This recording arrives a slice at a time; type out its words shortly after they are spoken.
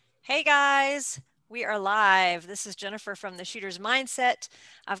Hey guys, we are live. This is Jennifer from the Shooter's Mindset.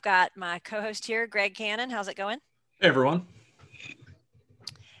 I've got my co-host here, Greg Cannon. How's it going? Hey everyone.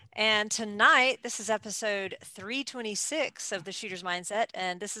 And tonight, this is episode 326 of the Shooter's Mindset,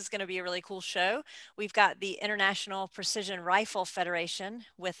 and this is going to be a really cool show. We've got the International Precision Rifle Federation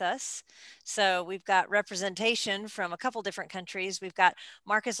with us. So we've got representation from a couple different countries. We've got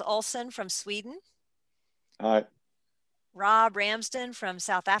Marcus Olsson from Sweden. Hi. Robb Ramsden from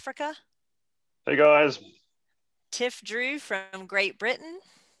South Africa. Hey guys. Tiff Drew from Great Britain.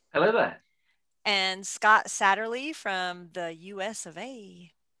 Hello there. And Scott Satterlee from the US of A.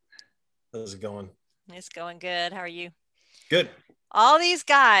 How's it going? It's going good. How are you? Good. All these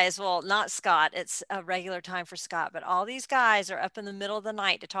guys, well, not Scott, it's a regular time for Scott, but all these guys are up in the middle of the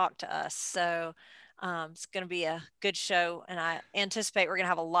night to talk to us. So it's going to be a good show, and I anticipate we're going to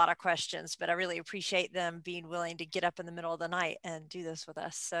have a lot of questions, but I really appreciate them being willing to get up in the middle of the night and do this with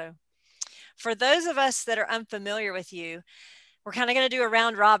us. So for those of us that are unfamiliar with you, we're kind of going to do a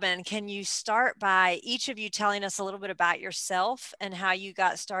round robin. Can you start by each of you telling us a little bit about yourself and how you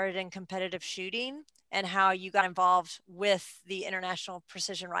got started in competitive shooting and how you got involved with the International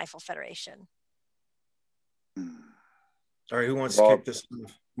Precision Rifle Federation? All right, who wants to kick this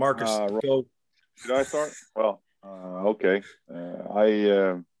off? Marcus, go. Should I start? Well, okay.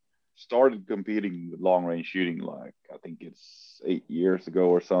 I started competing with long-range shooting, like I think it's 8 years ago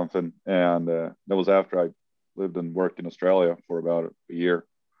or something, and that was after I lived and worked in Australia for about a year,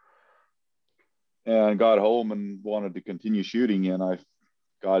 and got home and wanted to continue shooting, and I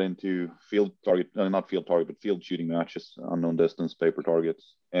got into field shooting matches, unknown distance, paper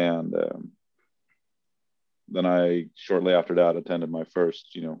targets, and then I shortly after that attended my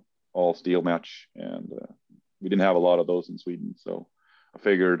first, all steel match, and we didn't have a lot of those in Sweden, so I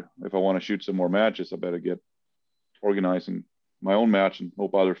figured if I want to shoot some more matches, I better get organizing my own match and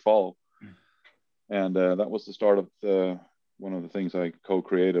hope others follow. And that was the start of one of the things I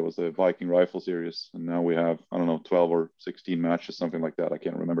co-created was the Viking Rifle Series. And now we have, 12 or 16 matches, something like that. I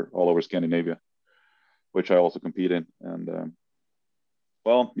can't remember, all over Scandinavia, which I also compete in. And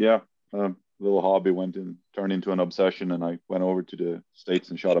little hobby turned into an obsession. And I went over to the States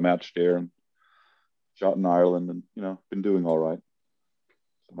and shot a match there and shot in Ireland and, been doing all right.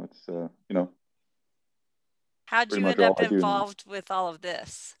 So it's, How'd you end up involved with all of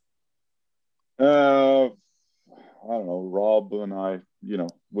this? I don't know. Robb and I,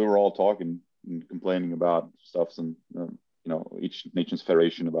 we were all talking and complaining about stuff, and each nation's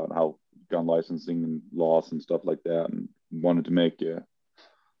federation about how gun licensing and laws and stuff like that, and wanted to make the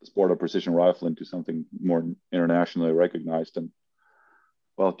sport of precision rifle into something more internationally recognized. And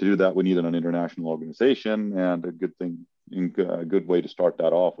well, to do that, we needed an international organization, and a good way to start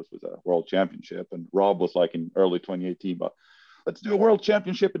that off was with a world championship. And Robb was like in early 2018, but let's do a world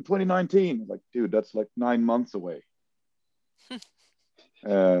championship in 2019. Like, dude, that's like 9 months away.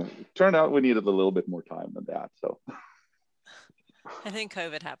 Turned out we needed a little bit more time than that. So I think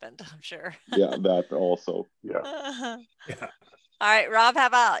COVID happened, I'm sure. Yeah, that also. Yeah. Yeah. All right, Robb, how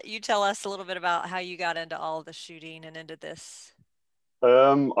about you tell us a little bit about how you got into all of the shooting and into this?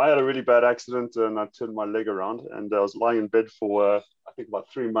 I had a really bad accident and I turned my leg around, and I was lying in bed for I think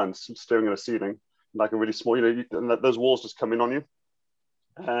about 3 months, staring at a ceiling, like a really small, and those walls just come in on you.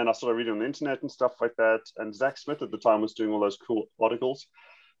 And I started reading on the internet and stuff like that. And Zach Smith at the time was doing all those cool articles,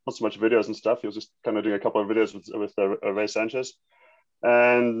 not so much videos and stuff. He was just kind of doing a couple of videos with Ray Sanchez.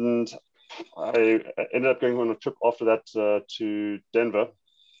 And I ended up going on a trip after that to Denver.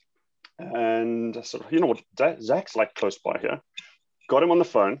 And I said, you know what, Zach's like close by here. Got him on the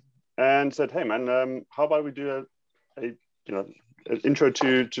phone and said, hey man, how about we do an intro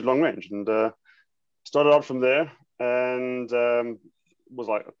to long range? And started out from there, and was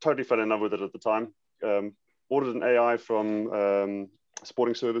like totally fell in love with it at the time. Ordered an AI from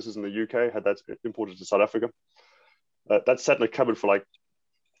Sporting Services in the UK, had that imported to South Africa. That sat in a cupboard for like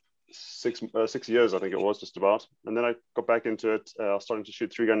 6 years, I think it was, just about. And then I got back into it. I was starting to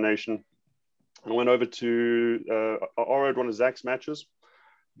shoot 3-gun nation. And I went over to I ordered one of Zach's matches.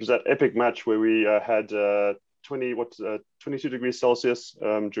 It was that epic match where we had 22 degrees Celsius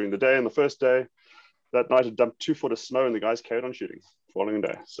during the day. And the first day, that night it dumped 2 foot of snow, and the guys carried on shooting the following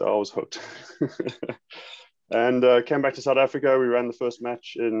day. So I was hooked. And came back to South Africa. We ran the first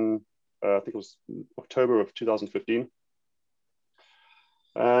match in, I think it was October of 2015.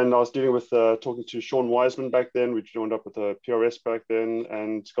 And I was dealing with talking to Sean Wiseman back then. We joined up with a PRS back then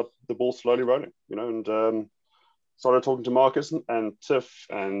and got the ball slowly rolling, and started talking to Marcus and Tiff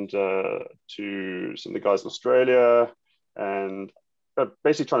and to some of the guys in Australia, and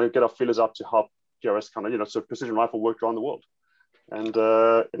basically trying to get our feelers up to how PRS kind of, so precision rifle worked around the world. And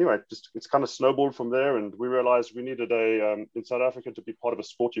anyway, it's kind of snowballed from there. And we realized we needed in South Africa to be part of a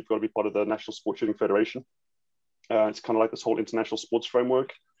sport, you've got to be part of the National Sport Shooting Federation. It's kind of like this whole international sports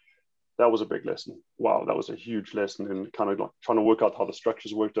framework. That was a big lesson. Wow, that was a huge lesson in kind of like trying to work out how the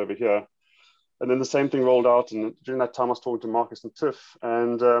structures worked over here. And then the same thing rolled out. And during that time, I was talking to Marcus and Tiff.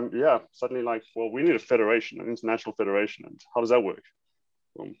 And suddenly like, well, we need a federation, an international federation. And how does that work?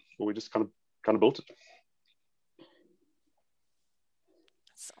 Well, we just kind of built it.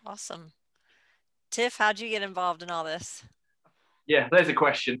 That's awesome. Tiff, how'd you get involved in all this? Yeah, there's a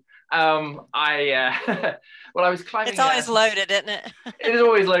question. I was climbing. It's always loaded, isn't it? It is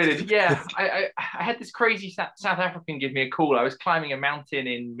always loaded. Yeah, I had this crazy South African give me a call. I was climbing a mountain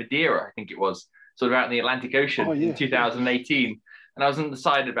in Madeira, I think it was, sort of out in the Atlantic Ocean in 2018, and I was on the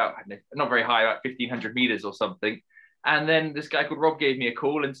side about, not very high, about 1,500 meters or something. And then this guy called Rob gave me a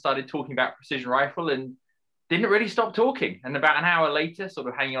call and started talking about precision rifle and didn't really stop talking. And about an hour later, sort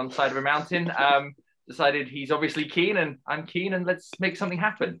of hanging on the side of a mountain, decided he's obviously keen and I'm keen and let's make something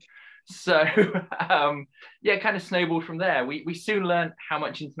happen. So kind of snowballed from there. We soon learned how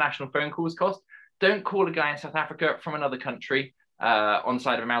much international phone calls cost. Don't call a guy in South Africa from another country on the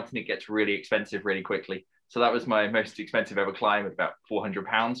side of a mountain. It gets really expensive really quickly. So that was my most expensive ever climb, at about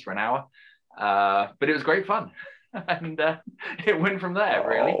 £400 for an hour. But it was great fun. And it went from there,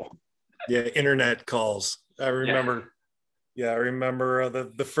 really. Yeah, internet calls. I remember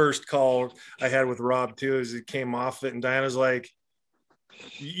the first call I had with Rob too, as it came off it, and Diana's like,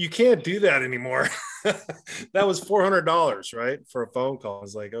 you can't do that anymore. That was $400, right, for a phone call. I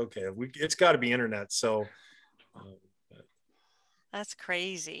was like, okay, it's got to be internet. So that's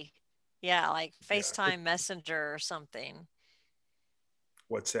crazy. Yeah, like FaceTime Messenger or something.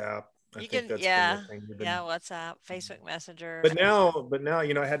 WhatsApp. I think that's WhatsApp, Facebook Messenger. But now,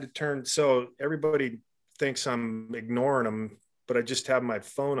 I had to turn. So everybody thinks I'm ignoring them, but I just have my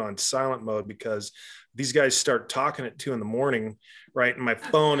phone on silent mode because these guys start talking at 2 a.m, right? And my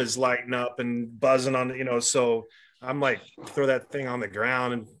phone is lighting up and buzzing on, so I'm like, throw that thing on the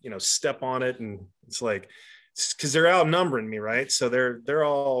ground and, step on it. And it's like, because they're outnumbering me, right? So they're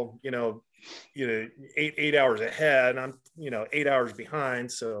all, 8 hours ahead. And I'm, 8 hours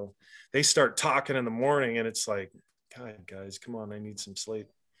behind. So they start talking in the morning and it's like, God, guys, come on, I need some sleep.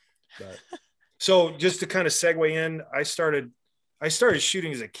 But so just to kind of segue in, I started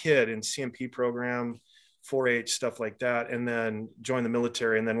shooting as a kid in CMP program, 4-H, stuff like that, and then joined the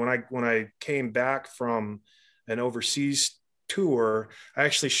military. And then when I came back from an overseas tour, I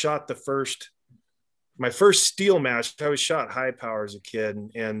actually shot my first steel match. I was shot high power as a kid,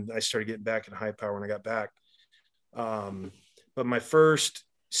 and I started getting back in high power when I got back. But my first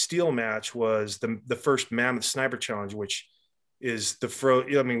steel match was the first Mammoth Sniper Challenge, which is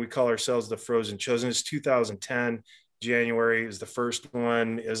we call ourselves the Frozen Chosen. It's 2010 January is the first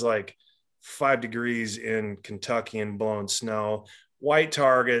one. Is like 5 degrees in Kentucky and blowing snow, white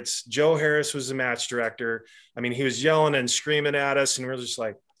targets. Joe Harris was the match director. I mean, he was yelling and screaming at us, and we were just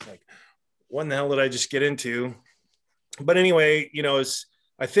like what in the hell did I just get into? But anyway,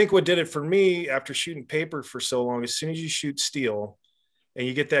 I think what did it for me after shooting paper for so long, as soon as you shoot steel and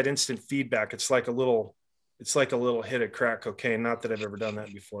you get that instant feedback, it's like a little hit of crack cocaine. Not that I've ever done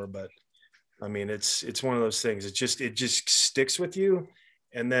that before, but I mean, it's one of those things. It just sticks with you.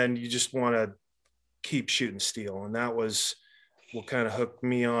 And then you just want to keep shooting steel. And that was what kind of hooked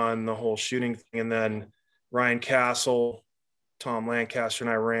me on the whole shooting thing. And then Ryan Castle, Tom Lancaster,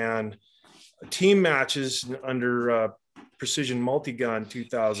 and I ran team matches under Precision Multi-Gun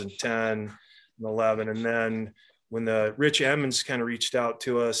 2010 and 11. And then when the Rich Emmons kind of reached out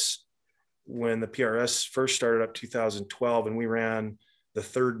to us when the PRS first started up 2012, and we ran the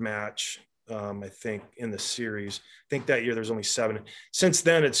third match, I think, in the series. I think that year there's only 7. Since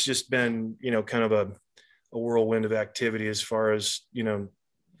then, it's just been, kind of a whirlwind of activity as far as,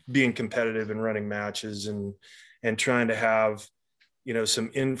 being competitive and running matches and trying to have,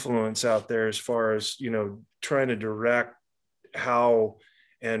 some influence out there as far as, trying to direct how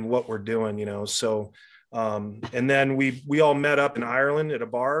and what we're doing, so, and then we all met up in Ireland at a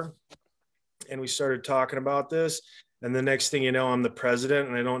bar and we started talking about this. And the next thing you know, I'm the president,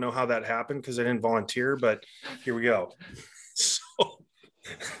 and I don't know how that happened because I didn't volunteer, but here we go. So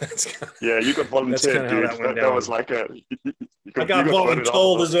you got volunteered, dude. That was like I got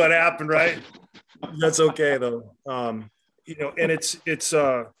voluntold is what happened, right? That's okay though. And it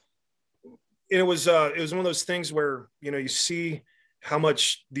was one of those things where, you see how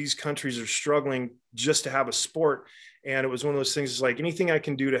much these countries are struggling just to have a sport. And it was one of those things, it's like anything I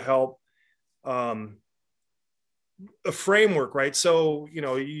can do to help, a framework, right? So,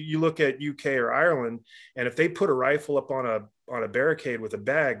 you look at UK or Ireland, and if they put a rifle up on on a barricade with a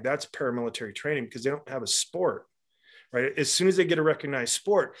bag, that's paramilitary training because they don't have a sport, right? As soon as they get a recognized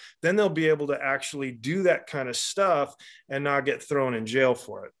sport, then they'll be able to actually do that kind of stuff and not get thrown in jail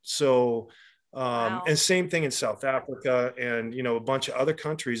for it. So, Wow. and same thing in South Africa and, you know, a bunch of other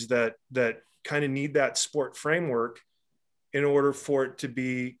countries that kind of need that sport framework in order for it to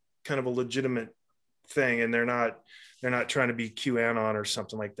be kind of a legitimate thing. And they're not trying to be QAnon or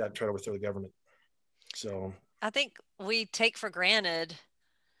something like that, trying to overthrow the government. So I think we take for granted,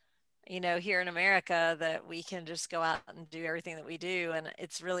 you know, here in America that we can just go out and do everything that we do. And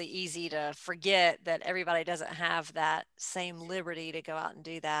it's really easy to forget that everybody doesn't have that same liberty to go out and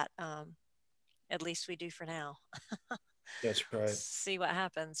do that. At least we do for now. that's right. See what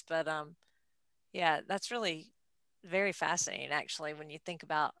happens. But yeah, that's really very fascinating, actually, when you think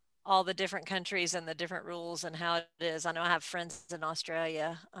about all the different countries and the different rules and how it is. I know I have friends in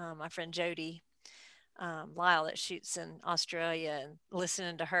Australia. My friend Jody Lyle that shoots in Australia, and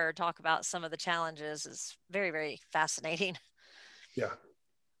listening to her talk about some of the challenges is very, very fascinating. Yeah.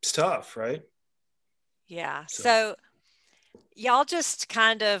 It's tough, right? Yeah. So y'all just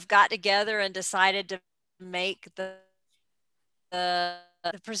kind of got together and decided to make the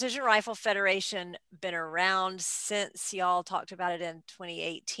Precision Rifle Federation been around since y'all talked about it in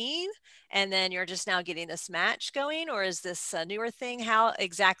 2018, and then you're just now getting this match going, or is this a newer thing? How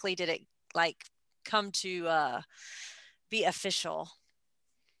exactly did it like come to be official?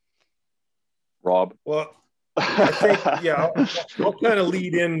 Robb? Well, I think, yeah, I'll kind of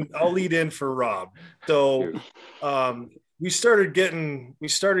lead in. I'll lead in for Robb. So we started getting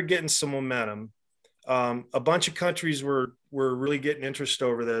some momentum. A bunch of countries were really getting interest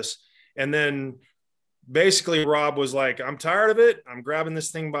over this. And then basically Robb was like, I'm tired of it. I'm grabbing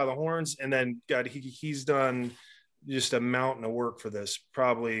this thing by the horns. And then God, he's done just a mountain of work for this.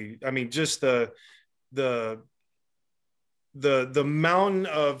 Probably, I mean, just the mountain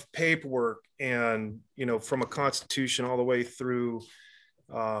of paperwork and, you know, from a constitution all the way through,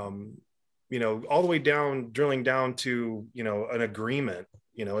 you know, all the way down, drilling down to, you know, an agreement,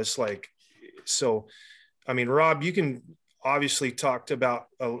 you know, it's like, so, I mean, Robb, you can obviously talk about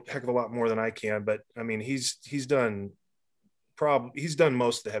a heck of a lot more than I can, but I mean, he's done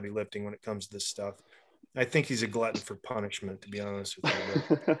most of the heavy lifting when it comes to this stuff. I think he's a glutton for punishment, to be honest with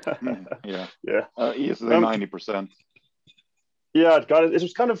you. Yeah. Easily 90%. Yeah, it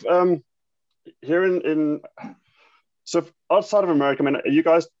was kind of here in so outside of America. I mean, you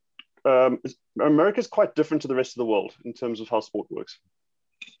guys, America's quite different to the rest of the world in terms of how sport works.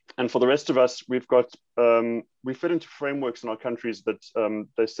 And for the rest of us, we've got we fit into frameworks in our countries that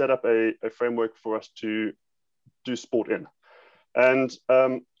they set up a framework for us to do sport in, and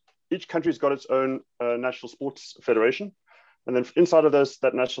each country's got its own national sports federation, and then inside of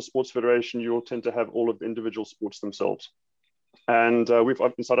that national sports federation, you'll tend to have all of the individual sports themselves. And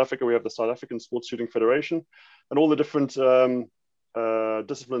in South Africa, we have the South African Sports Shooting Federation, and all the different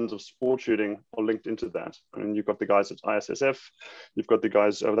disciplines of sport shooting are linked into that. I mean, you've got the guys at ISSF, you've got the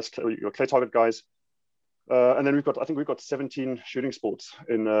guys, you've got clay target guys, and then I think we've got 17 shooting sports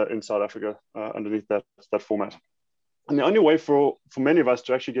in South Africa underneath that format. And the only way for many of us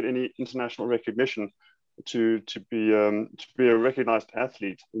to actually get any international recognition to be a recognized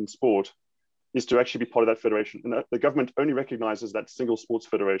athlete in sport is to actually be part of that federation. And the government only recognizes that single sports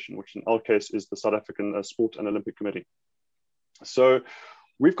federation, which in our case is the South African Sport and Olympic Committee. So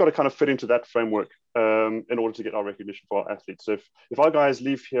we've got to kind of fit into that framework in order to get our recognition for our athletes. So if our guys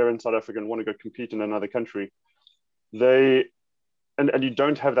leave here in South Africa and want to go compete in another country, and you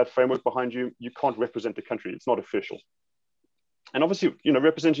don't have that framework behind you, you can't represent the country. It's not official. And obviously, you know,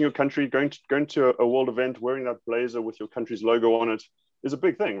 representing your country, going to a world event, wearing that blazer with your country's logo on it is a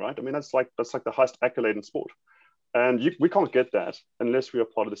big thing, right? I mean, that's like the highest accolade in sport. And we can't get that unless we are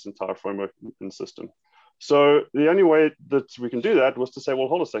part of this entire framework and system. So the only way that we can do that was to say, well,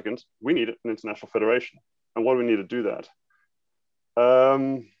 hold a second, we need an international federation. And what do we need to do that?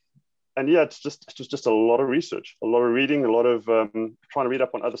 And yeah, it's just a lot of research, a lot of reading, a lot of trying to read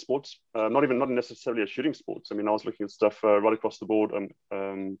up on other sports, not necessarily shooting sports. I mean, I was looking at stuff right across the board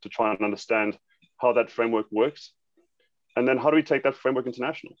to try and understand how that framework works. And then how do we take that framework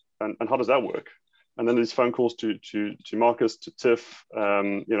international? And how does that work? And then these phone calls to Marcus, to Tiff,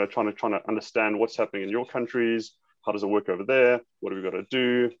 you know, trying to understand what's happening in your countries. How does it work over there? What have we got to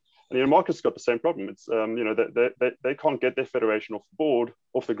do? And you know, Marcus got the same problem. It's you know, they can't get their federation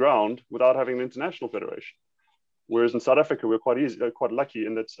off the ground without having an international federation. Whereas in South Africa, we're quite lucky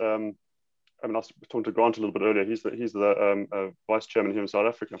in that. I mean, I was talking to Grant a little bit earlier. He's the vice chairman here in South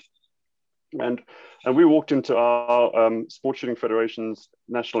Africa. And we walked into our Sports Shooting Federation's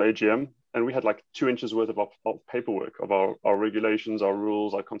national AGM and we had like 2 inches worth of paperwork of our regulations, our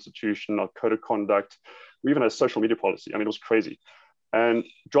rules, our constitution, our code of conduct. We even had a social media policy. I mean, it was crazy. And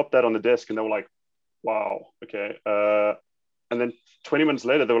dropped that on the desk, and they were like, wow, okay. And then 20 minutes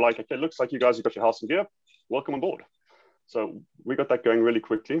later, they were like, okay, looks like you guys have got your house in gear. Welcome on board. So we got that going really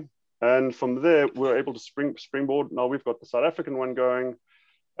quickly. And from there, we were able to springboard. Now we've got the South African one going.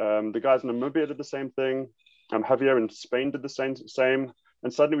 The guys in Namibia did the same thing. Javier in Spain did the same.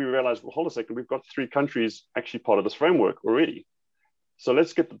 And suddenly we realized, well, hold a second, we've got 3 countries actually part of this framework already. So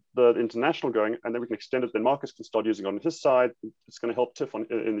let's get the international going, and then we can extend it. Then Marcus can start using it on his side. It's going to help Tiff in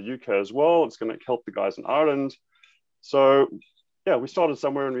the UK as well. It's going to help the guys in Ireland. So yeah, we started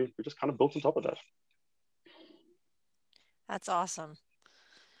somewhere, and we just kind of built on top of that. That's awesome.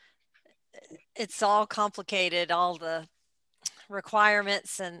 It's all complicated, all the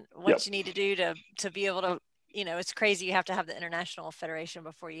requirements and what you need to do to be able to, you know, it's crazy. You have to have the international federation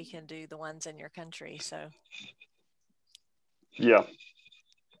before you can do the ones in your country. So yeah,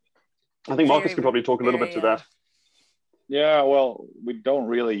 I think Marcus can probably talk a little bit to that. Yeah, well, we don't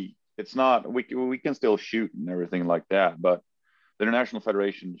really, it's not, we can still shoot and everything like that, but the International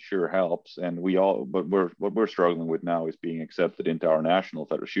Federation sure helps. And what we're struggling with now is being accepted into our National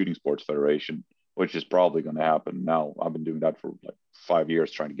Shooting Sports Federation, which is probably going to happen now. I've been doing that for like 5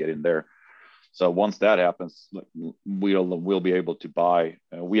 years trying to get in there. So once that happens, we'll be able to buy,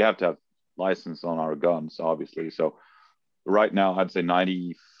 we have to have license on our guns, obviously. So right now, I'd say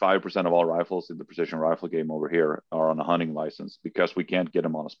 95% of all rifles in the precision rifle game over here are on a hunting license, because we can't get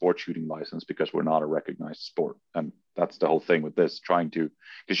them on a sport shooting license because we're not a recognized sport. And that's the whole thing with this,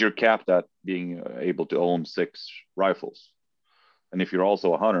 because you're capped at being able to own 6 rifles. And if you're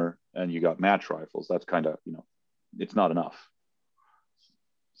also a hunter and you got match rifles, that's kind of, you know, it's not enough.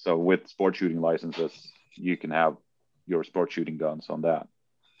 So with sport shooting licenses, you can have your sport shooting guns on that.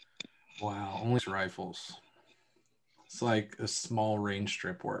 Wow, only rifles. It's like a small range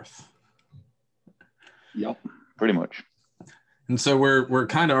strip worth. Yep, pretty much. And so we're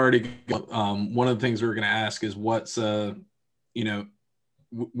kind of already, one of the things we're going to ask is what's, you know,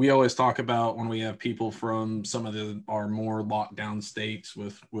 we always talk about when we have people from some of our more locked down states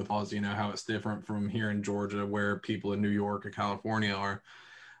with laws, you know, how it's different from here in Georgia, where people in New York or California are.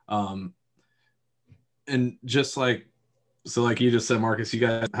 And just like, so like you just said, Marcus, you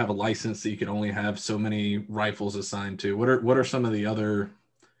guys have a license that you can only have so many rifles assigned to. What are some of the other,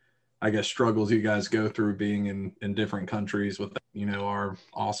 I guess, struggles you guys go through being in different countries with, you know, our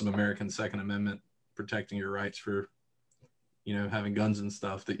awesome American Second Amendment protecting your rights for, you know, having guns and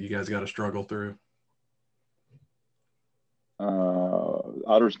stuff that you guys got to struggle through?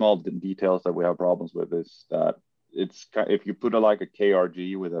 Other small details that we have problems with is that if you put like a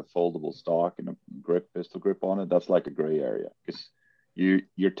KRG with a foldable stock and a pistol grip on it, that's like a gray area, because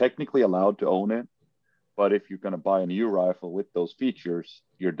you're technically allowed to own it, but if you're going to buy a new rifle with those features,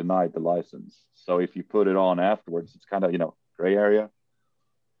 you're denied the license. So if you put it on afterwards, it's kind of, you know, gray area,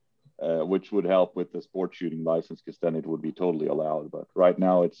 which would help with the sport shooting license, because then it would be totally allowed. But right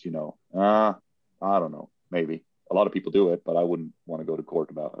now it's, you know, I don't know, maybe a lot of people do it, but I wouldn't want to go to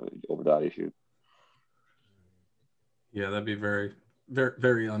court over that issue. Yeah, that'd be very, very,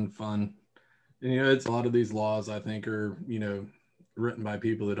 very unfun. And, you know, it's a lot of these laws, I think, are, you know, written by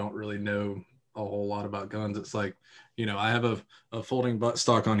people that don't really know a whole lot about guns. It's like, you know, I have a folding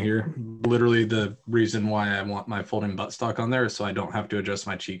buttstock on here. Literally the reason why I want my folding buttstock on there is so I don't have to adjust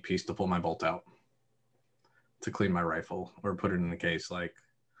my cheek piece to pull my bolt out to clean my rifle or put it in the case. Like,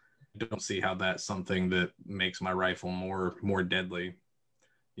 I don't see how that's something that makes my rifle more deadly.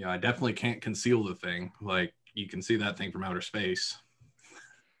 You know, I definitely can't conceal the thing. Like, you can see that thing from outer space.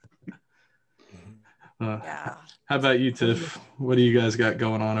 Yeah. How about you, Tiff? What do you guys got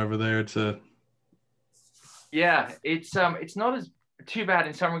going on over there Yeah, it's not as too bad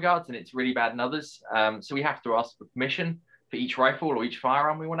in some regards, and it's really bad in others. So we have to ask for permission for each rifle or each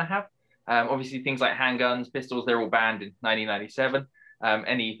firearm we want to have. Obviously, things like handguns, pistols, they're all banned in 1997.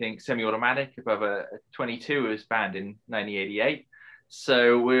 Anything semi-automatic above a 22 was banned in 1988.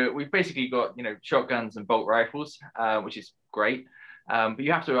 So we've basically got, you know, shotguns and bolt rifles, which is great. But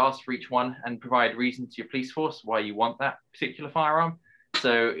you have to ask for each one and provide reason to your police force why you want that particular firearm.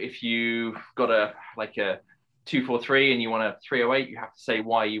 So if you've got a 243 and you want a 308, you have to say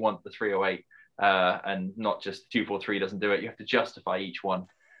why you want the 308, and not just 243 doesn't do it. You have to justify each one,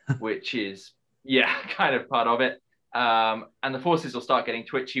 which is, yeah, kind of part of it. And the forces will start getting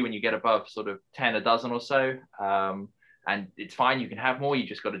twitchy when you get above sort of 10 a dozen or so. And it's fine, you can have more, you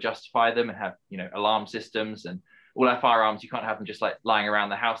just got to justify them and have, you know, alarm systems. And all our firearms, you can't have them just like lying around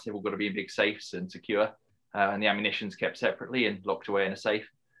the house. They've all got to be in big safes and secure. And the ammunition's kept separately and locked away in a safe.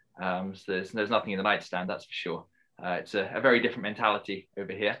 So there's nothing in the nightstand, that's for sure. It's a very different mentality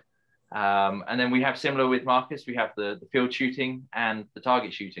over here. And then we have, similar with Marcus, we have the field shooting and the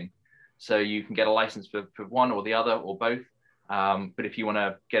target shooting. So you can get a license for one or the other or both. But if you want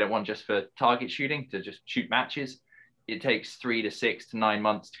to get one just for target shooting, to just shoot matches, it takes 3 to 6 to 9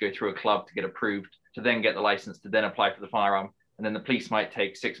 months to go through a club to get approved, to then get the license, to then apply for the firearm. And then the police might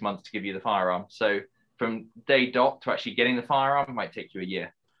take 6 months to give you the firearm. So from day dot to actually getting the firearm might take you a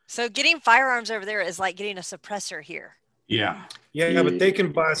year. So getting firearms over there is like getting a suppressor here. Yeah, but they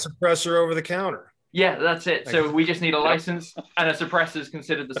can buy a suppressor over the counter. Yeah, that's it. So we just need a license, and a suppressor is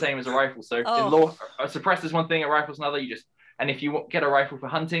considered the same as a rifle. So in law, a suppressor is one thing, a rifle is another. And if you get a rifle for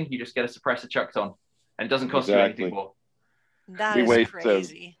hunting, you just get a suppressor chucked on, and it doesn't cost you anything more. That is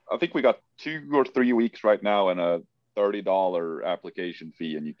crazy. I think we got 2 or 3 weeks right now and a $30 application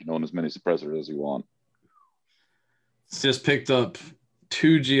fee, and you can own as many suppressors as you want. Just picked up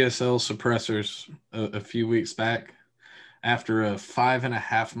 2 GSL suppressors a few weeks back after a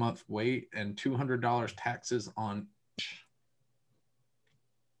 5.5 month wait and $200 taxes on.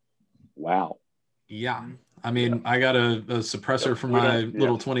 Wow. Yeah. I mean, I got a suppressor for my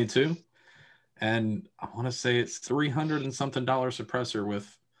little 22, and I want to say it's $300 and something suppressor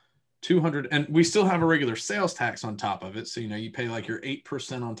with 200, and we still have a regular sales tax on top of it. So, you pay like your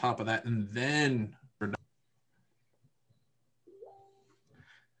 8% on top of that, and then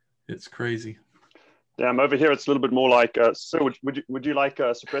it's crazy. Damn, over here it's a little bit more like. So would you like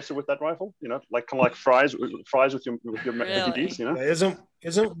a suppressor with that rifle? Like kind of like fries with your MPDs. Yeah,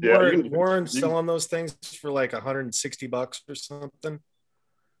 isn't Warren selling those things for like $160 or something?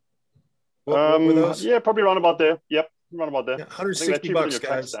 What were those? Yeah, probably around about there. Yep, around about there. Yeah, $160,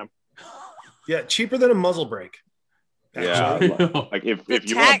 guys. Yeah, cheaper than a muzzle brake. Actually. Yeah, like if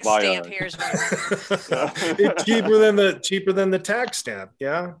you want to buy stamp here is it's cheaper than the tax stamp.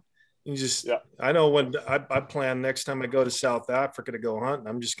 Yeah. I know when I plan next time I go to South Africa to go hunting,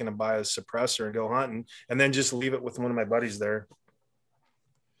 I'm just going to buy a suppressor and go hunting, and then just leave it with one of my buddies there.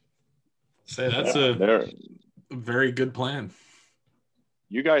 Say that's a very good plan.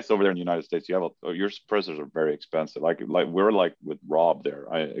 You guys over there in the United States, your suppressors are very expensive. Like we're like with Rob there,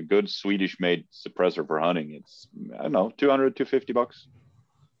 a good Swedish made suppressor for hunting, it's, I don't know, $200, $250.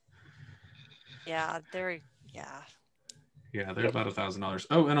 Yeah, they're about $1,000.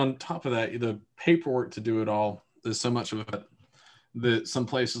 Oh, and on top of that, the paperwork to do it all is so much of it that some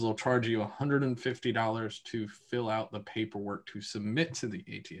places will charge you $150 to fill out the paperwork to submit to the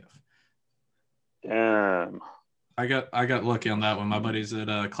ATF. Damn. I got lucky on that one. My buddies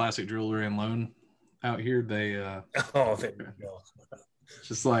at Classic Jewelry and Loan out here, they there you go.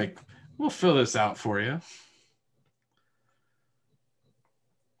 Just like, we'll fill this out for you.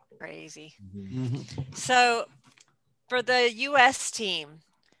 Crazy. Mm-hmm. So for the U.S. team,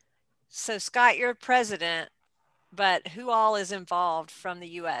 so Scott, you're president, but who all is involved from the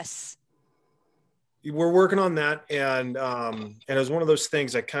U.S.? We're working on that, and it was one of those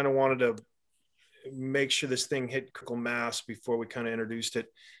things I kind of wanted to make sure this thing hit critical mass before we kind of introduced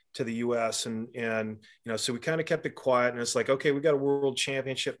it to the U.S. and so we kind of kept it quiet, and it's like, okay, we got a world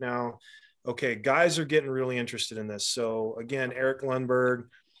championship now. Okay, guys are getting really interested in this. So again, Eric Lundberg,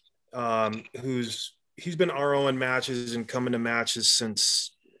 he's been ROing matches and coming to matches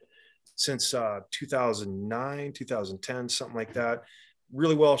since 2009, 2010, something like that.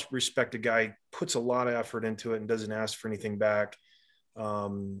 Really well respected guy, puts a lot of effort into it and doesn't ask for anything back.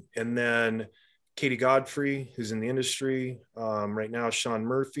 And then Katie Godfrey, who's in the industry right now, Sean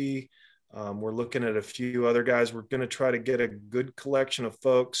Murphy. We're looking at a few other guys. We're going to try to get a good collection of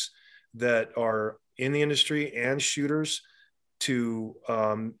folks that are in the industry and shooters to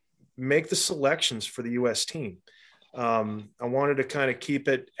make the selections for the U.S. team. I wanted to kind of keep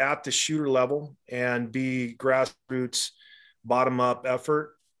it at the shooter level and be grassroots, bottom up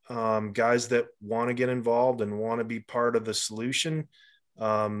effort. Guys that want to get involved and want to be part of the solution.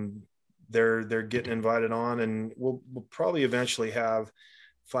 They're getting invited on, and we'll probably eventually have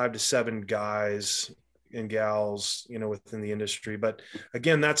 5 to 7 guys and gals, within the industry. But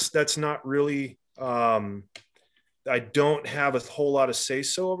again, that's not really, I don't have a whole lot of say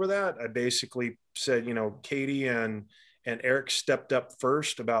so over that. I basically said, Katie and Eric stepped up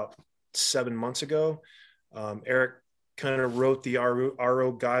first about 7 months ago. Eric kind of wrote the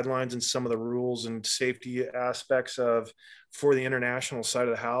RO guidelines and some of the rules and safety aspects for the international side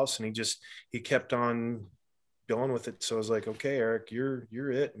of the house. And he kept on going with it. So I was like, okay, Eric, you're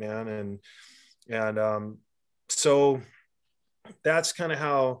it, man. And so that's kind of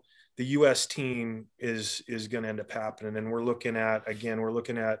how the U.S. team is going to end up happening. And we're looking at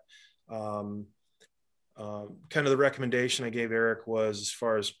kind of the recommendation I gave Eric was, as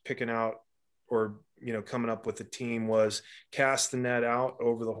far as picking out or, coming up with a team, was cast the net out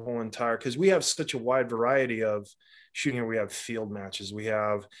over the whole entire, because we have such a wide variety of shooting here. We have field matches. We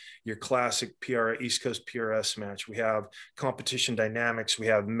have your classic East Coast PRS match. We have competition dynamics. We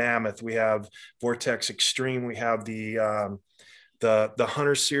have Mammoth. We have Vortex Extreme. We have the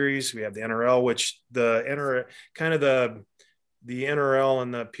Hunter series. We have the NRL, which the NRL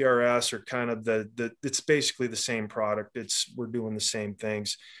and the PRS are kind of it's basically the same product. We're doing the same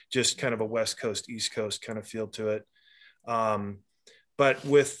things, just kind of a West Coast, East Coast kind of feel to it. But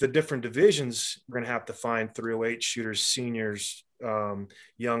with the different divisions, we're going to have to find 308 shooters, seniors,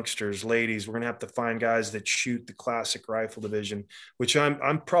 youngsters, ladies. We're going to have to find guys that shoot the classic rifle division, which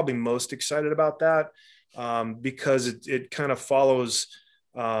I'm probably most excited about that, because it kind of follows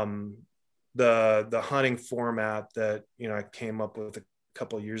the hunting format that I came up with a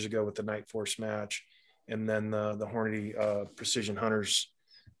couple of years ago with the Night Force match, and then the Hornady Precision Hunters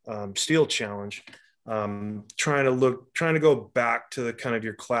Steel Challenge. Trying to go back to the kind of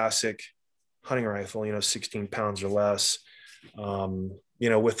your classic hunting rifle, 16 pounds or less,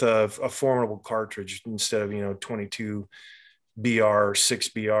 with a formidable cartridge instead of 22 BR, 6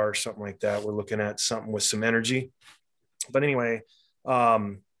 BR, something like that. We're looking at something with some energy. But anyway,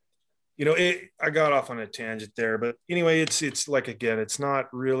 I got off on a tangent there, but anyway, it's like, again, it's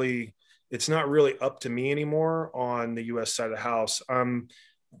not really up to me anymore on the US side of the house. I'm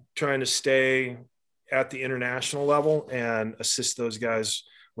trying to stay at the international level and assist those guys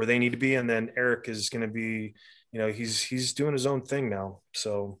where they need to be. And then Eric is going to be, he's doing his own thing now.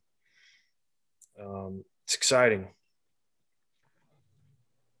 So it's exciting.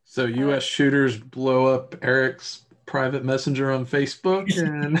 So US shooters blow up Eric's private messenger on Facebook,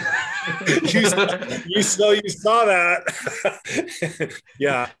 and you saw that.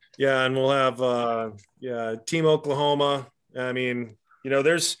 yeah, and we'll have Team Oklahoma. I mean,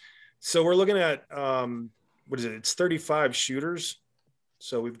 so we're looking at what is it? It's 35 shooters.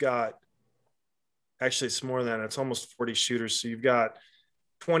 So we've got, actually it's more than that. It's almost 40 shooters. So you've got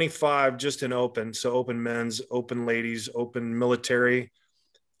 25 just in open. So open men's, open ladies, open military,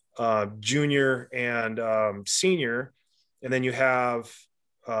 junior and senior. And then you have,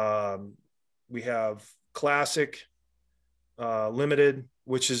 we have classic, limited,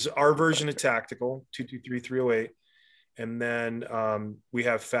 which is our version of tactical, 223 308. And then we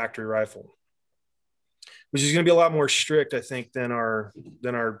have factory rifle, which is going to be a lot more strict, I think, than our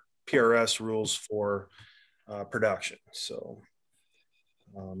PRS rules for production. So,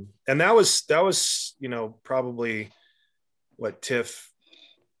 and that was probably what, Tiff,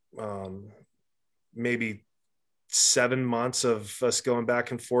 maybe 7 months of us going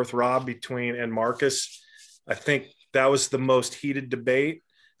back and forth, Rob, and Marcus. I think that was the most heated debate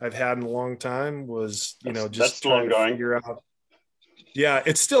I've had in a long time, was, just trying to figure out. Yeah,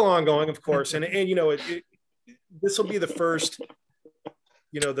 it's still ongoing, of course. And this will be the first,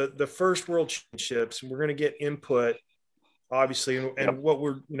 the first World Championships. We're going to get input, obviously. And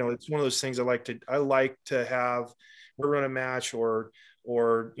what it's one of those things I like to have, we run a match or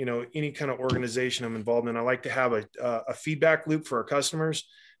any kind of organization I'm involved in. I like to have a feedback loop for our customers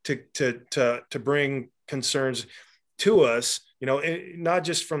to bring concerns to us, not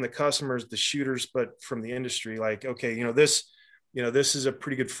just from the customers, the shooters, but from the industry. Like, okay, this is a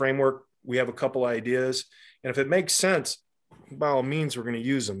pretty good framework. We have a couple ideas, and if it makes sense, by all means, we're going to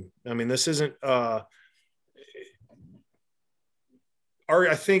use them. I mean, this isn't, I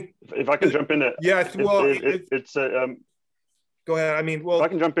think, if I can jump in it. Yeah. It's go ahead. I mean, well, if I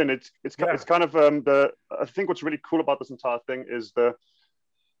can jump in, it's kind of I think what's really cool about this entire thing is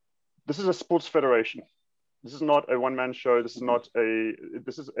this is a sports federation. This is not a one-man show. This is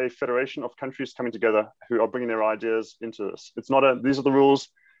a federation of countries coming together who are bringing their ideas into this. It's not these are the rules.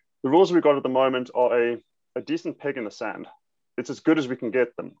 The rules we've got at the moment are a decent peg in the sand. It's as good as we can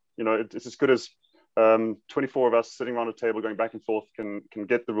get them. It's as good as 24 of us sitting around a table going back and forth can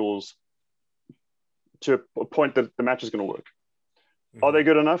get the rules to a point that the match is going to work. Mm-hmm. Are they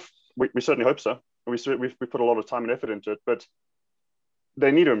good enough? We certainly hope so. We put a lot of time and effort into it, but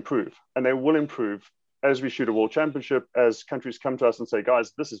they need to improve, and they will improve as we shoot a world championship, as countries come to us and say,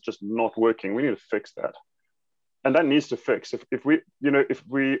 guys, this is just not working. We need to fix that. And that needs to fix. If we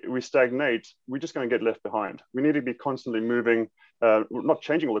stagnate, we're just going to get left behind. We need to be constantly moving, not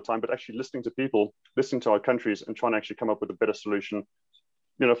changing all the time, but actually listening to people, listening to our countries, and trying to actually come up with a better solution,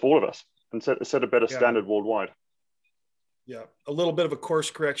 for all of us, and set a better standard worldwide. Yeah, a little bit of a course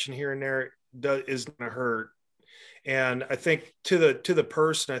correction here and there is going to hurt. And I think to the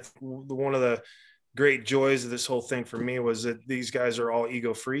person, I think one of the great joys of this whole thing for me was that these guys are all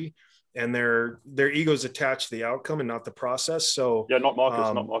ego free. and their egos attached to the outcome and not the process. So yeah, not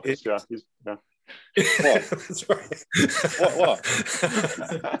Marcus. Yeah, he's yeah. What? That's right. What?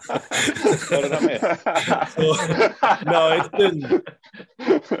 What did I miss? No,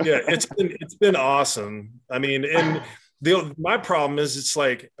 it's been awesome. I mean, and my problem is it's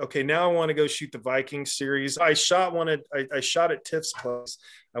like, okay, now I want to go shoot the Viking series. I shot at Tiff's place.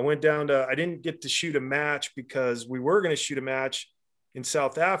 I went down to, I didn't get to shoot a match because we were going to shoot a match in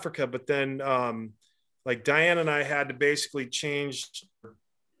South Africa, but then like Diane and I had to basically change,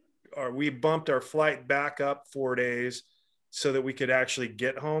 or we bumped our flight back up 4 days so that we could actually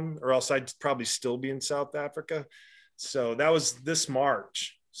get home, or else I'd probably still be in South Africa. So that was this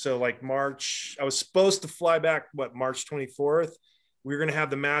March. So like March, I was supposed to fly back, March 24th. We were going to have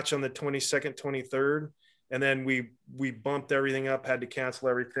the match on the 22nd, 23rd. And then we bumped everything up, had to cancel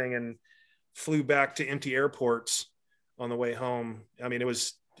everything, and flew back to empty airports on the way home. I mean, it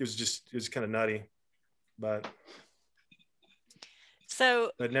was kind of nutty, but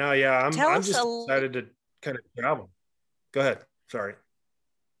now, yeah, I'm just excited to kind of travel. Go ahead. Sorry.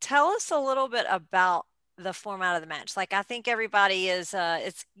 Tell us a little bit about the format of the match. Like, I think everybody is,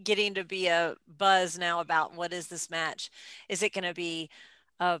 it's getting to be a buzz now about what is this match? Is it going to be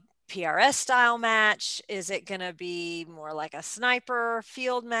a PRS style match? Is it going to be more like a sniper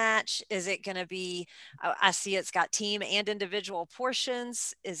field match? Is it going to be, I see it's got team and individual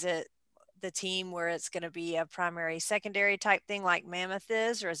portions. Is it the team where it's going to be a primary secondary type thing like Mammoth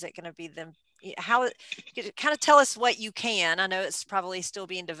is, or is it going to be them? How, kind of tell us what you can. I know it's probably still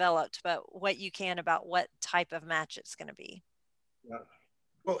being developed, but what you can about what type of match it's going to be. Yeah.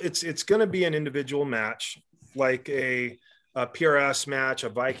 Well, it's going to be an individual match, like a PRS match, a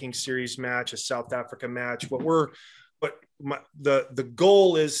Viking series match, a South Africa match. The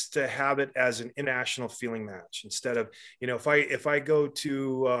goal is to have it as an international feeling match instead of, if I go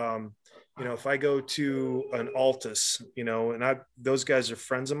to if I go to an Altus, and those guys are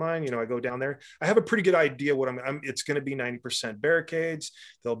friends of mine, I go down there, I have a pretty good idea what it's going to be 90% barricades.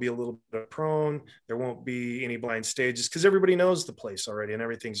 There'll be a little bit of prone. There won't be any blind stages because everybody knows the place already and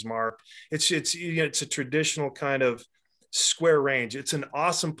everything's marked. It's a traditional kind of square range. It's an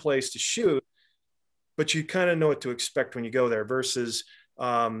awesome place to shoot, but you kind of know what to expect when you go there versus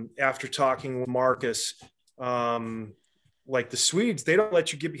after talking with Marcus, like the Swedes, they don't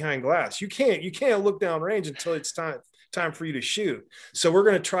let you get behind glass. You can't look down range until it's time for you to shoot. So we're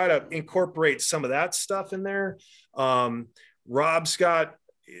going to try to incorporate some of that stuff in there. Robb's got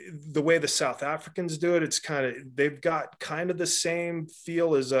the way the South Africans do it. They've got kind of the same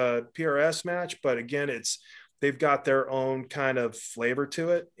feel as a PRS match, but again, they've got their own kind of flavor to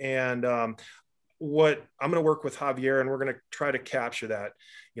it. And what I'm going to work with Javier, and we're going to try to capture that.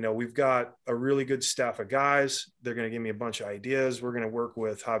 We've got a really good staff of guys. They're going to give me a bunch of ideas. We're going to work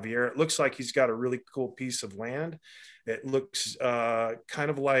with Javier. It looks like he's got a really cool piece of land. It looks kind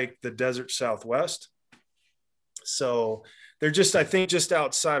of like the desert Southwest. So they're I think just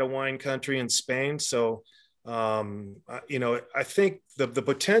outside of wine country in Spain. So, I think the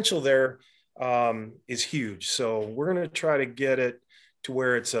potential there is huge. So we're going to try to get it to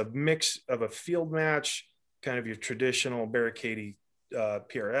where it's a mix of a field match, kind of your traditional barricade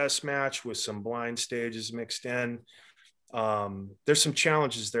PRS match with some blind stages mixed in. There's some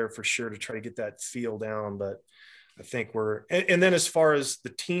challenges there for sure to try to get that feel down, but I think and then as far as the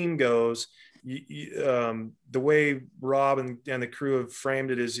team goes, the way Rob and the crew have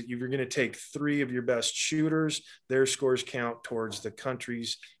framed it is that you're going to take 3 of your best shooters, their scores count towards the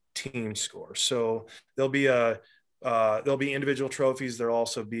country's team score. So there'll be individual trophies. There'll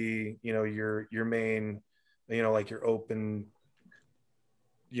also be, your main, like your open,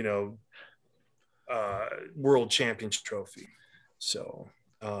 world championship trophy. So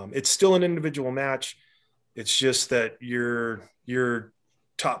it's still an individual match. It's just that your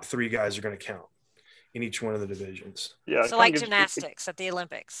top 3 guys are going to count in each one of the divisions. Yeah. So like gymnastics at the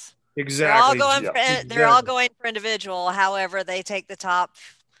Olympics. Exactly. They're all going for individual. However, they take the top,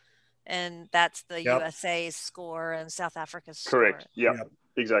 and that's the USA's score and South Africa's score. Correct. Yeah. Yep.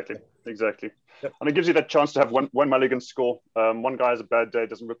 Exactly. Yep. And it gives you that chance to have one mulligan score. One guy has a bad day,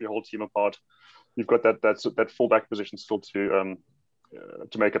 doesn't rip your whole team apart. You've got that fallback position still to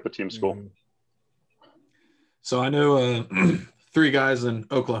make up the team score. Mm-hmm. So I know 3 guys in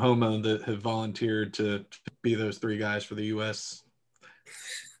Oklahoma that have volunteered to be those 3 guys for the U.S.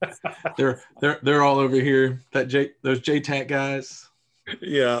 They're all over here. Those JTAC guys.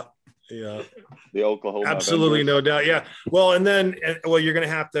 Yeah. The Oklahoma. Absolutely, no doubt. Yeah. Well, and then, you're going to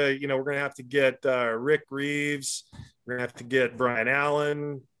have to, we're going to have to get Rick Reeves. We're going to have to get Brian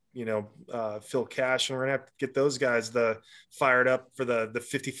Allen. Phil Cash, and we're gonna have to get those guys fired up for the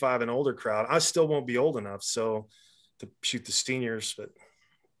 55 and older crowd. I still won't be old enough to shoot the seniors, but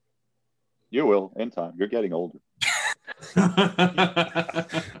you will in time. You're getting older. Yeah.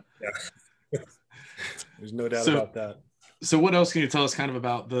 There's no doubt about that. So what else can you tell us kind of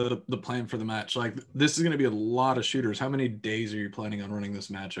about the plan for the match? Like, this is going to be a lot of shooters. How many days are you planning on running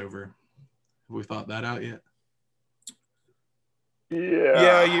this match over? Have we thought that out yet?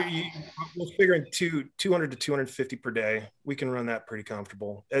 Yeah, we're figuring 200 to 250 per day. We can run that pretty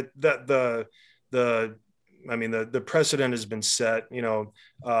comfortable. The precedent has been set.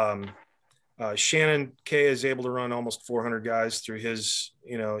 Shannon K is able to run almost 400 guys through his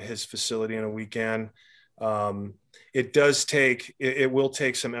facility in a weekend. It will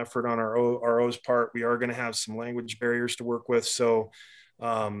take some effort on our O's part. We are going to have some language barriers to work with. So,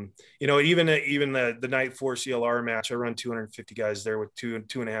 even the night 4 CLR match, I run 250 guys there with two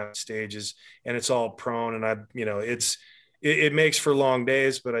and a half stages, and it's all prone. And it makes for long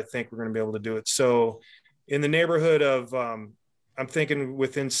days, but I think we're going to be able to do it. So in the neighborhood of, I'm thinking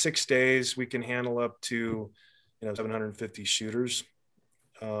within 6 days, we can handle up to, 750 shooters.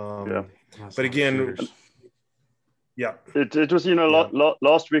 But again, yeah, it was,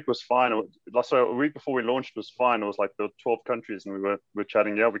 last week was fine. So a week before we launched was fine. It was like there were 12 countries, and we were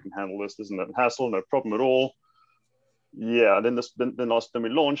chatting. Yeah, we can handle this. Isn't that hassle? No problem at all. Yeah. Then we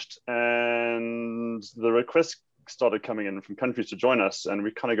launched, and the requests started coming in from countries to join us, and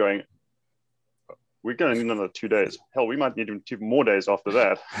we're kind of going, we're going to need another 2 days. Hell, we might need even 2 more days after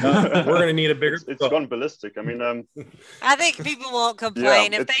that. We're going to need a bigger. It's gone ballistic. I mean, I think people won't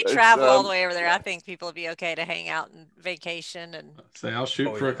complain if they travel all the way over there. I think people will be okay to hang out and vacation and say, I'll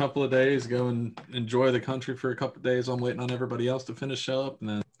shoot for a couple of days, go and enjoy the country for a couple of days. I'm waiting on everybody else to finish up, and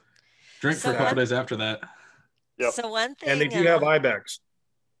then drink for a couple of days after that. Yep. So one thing, and they do have IBEX.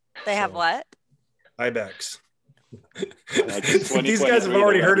 They have what? IBEX. These guys have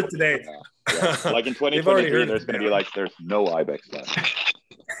already heard it today. Yeah. Like in 2023, there's going to be there's no IBEX left.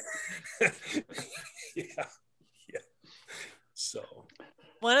 Yeah. So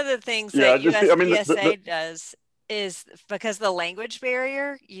one of the things that USPSA does is, because the language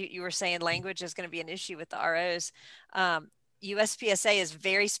barrier, you were saying language is going to be an issue with the ROs. USPSA is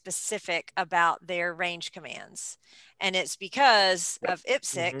very specific about their range commands, and it's because of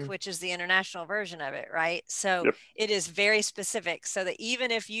IPSC, which is the international version of it, right? So it is very specific, so that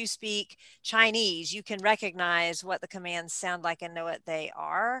even if you speak Chinese, you can recognize what the commands sound like and know what they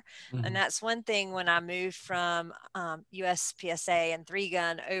are. And that's one thing when I moved from USPSA and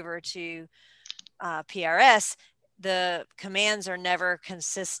 3-gun over to PRS. The commands are never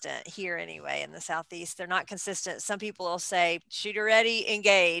consistent here anyway in the Southeast. They're not consistent. Some people will say, shooter ready,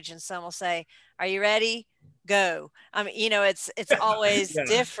 engage. And some will say, are you ready? Go. I mean, it's always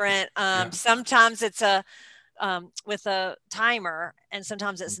different. Sometimes it's with a timer, and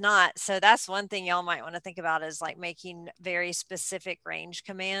sometimes it's not. So that's one thing y'all might want to think about, is like making very specific range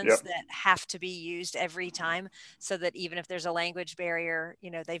commands that have to be used every time, so that even if there's a language barrier,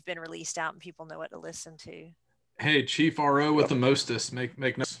 they've been released out and people know what to listen to. Hey, Chief RO with the mostest,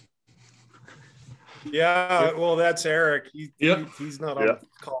 make notes. Yeah, well, that's Eric. He's not on the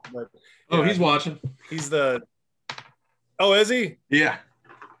call, but he's watching. He's the. Oh, is he? Yeah.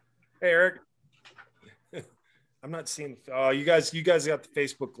 Hey, Eric. I'm not seeing. Oh, you guys got the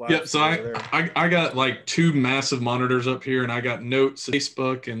Facebook Live. Yep. So I got like 2 massive monitors up here, and I got notes,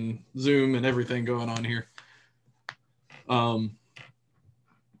 Facebook, and Zoom, and everything going on here.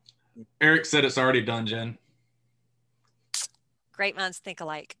 Eric said it's already done, Jen. Great minds think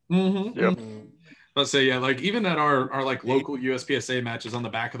alike. Yep. Let's say, like even at our like local USPSA matches, on the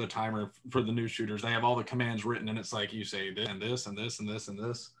back of the timer for the new shooters, they have all the commands written, and it's like you say this and this and this and this and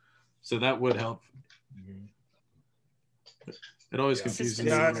this. So that would help. It always confuses me.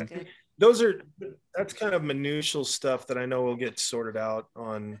 That's kind of minutial stuff that I know will get sorted out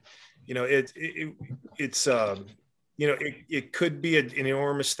on. It could be an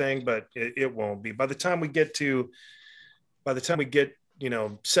enormous thing, but it won't be. By the time we get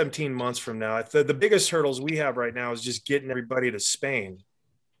 17 months from now, the biggest hurdles we have right now is just getting everybody to Spain,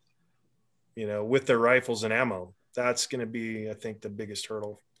 with their rifles and ammo. That's going to be, I think, the biggest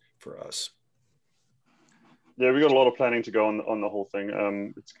hurdle for us. Yeah, we got a lot of planning to go on the whole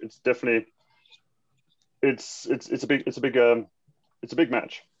thing. It's definitely, it's a big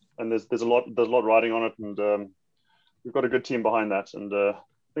match, and there's a lot riding on it, and we've got a good team behind that, and I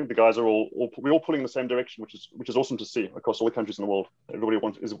think the guys are we're all pulling in the same direction, which is awesome to see across all the countries in the world. Everybody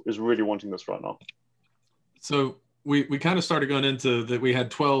is really wanting this right now. So we kind of started going into that. We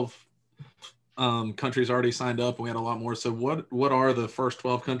had 12 countries already signed up, and we had a lot more. So what are the first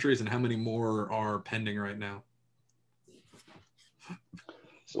 12 countries, and how many more are pending right now?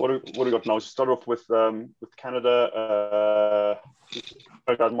 So what do we got now? Start off with Canada.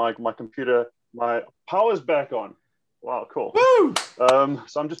 I got my computer, my power's back on. Wow, cool. Woo!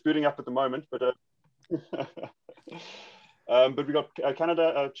 So I'm just booting up at the moment, but we got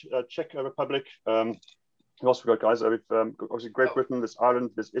Canada, Czech Republic. Who else we got, guys? We've obviously Great Britain, there's Ireland,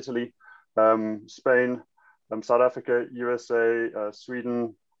 there's Italy, Spain, South Africa, USA,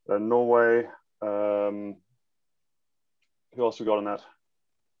 Sweden, Norway. Who else we got on that?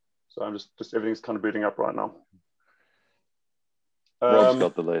 So I'm just everything's kind of booting up right now. Rob's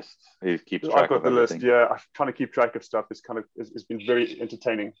got the list. He keeps track I've got of the everything. list. Yeah, I'm trying to keep track of stuff. It's been very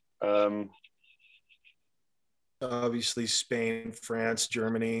entertaining. Obviously, Spain, France,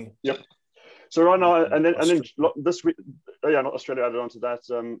 Germany. Yep. So right now, and then this week, not Australia added on to that.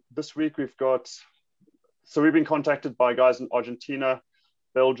 This week we've got. So we've been contacted by guys in Argentina,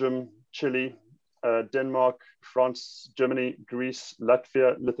 Belgium, Chile, Denmark, France, Germany, Greece,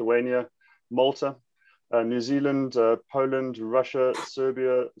 Latvia, Lithuania, Malta, New Zealand, Poland, Russia,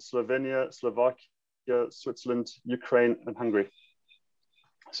 Serbia, Slovenia, Slovakia, Switzerland, Ukraine, and Hungary.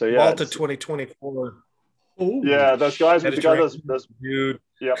 So yeah, Malta 2024. Ooh. Yeah, those guys with the guys. Dude.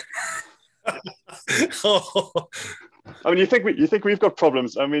 Yeah. Oh. I mean, you think we've got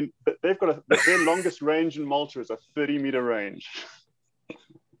problems. I mean, they've got their longest range in Malta is a 30-meter range.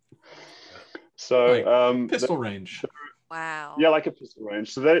 So like pistol range. Wow. Yeah, like a pistol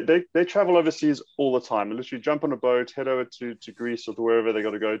range. So they travel overseas all the time. They literally jump on a boat, head over to Greece or to wherever they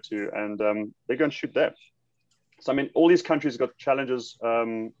got to go to, and they go and shoot there. So I mean, all these countries have got challenges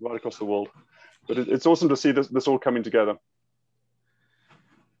right across the world, but it's awesome to see this all coming together.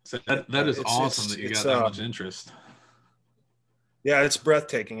 So that is awesome that you got that much interest. Yeah, it's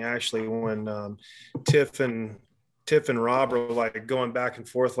breathtaking actually when Tiff and Rob are like going back and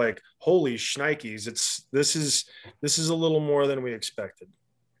forth like, holy shnikes, this is a little more than we expected.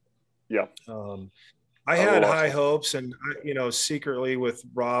 Yeah. I had high hopes, and secretly with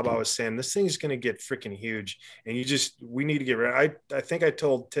Rob, I was saying this thing's going to get freaking huge, and we need to get ready. I think I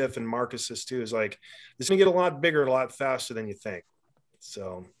told Tiff and Marcus this too, is like, this is going to get a lot bigger, a lot faster than you think.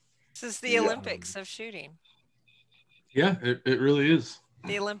 So this is the Olympics of shooting. Yeah, it really is.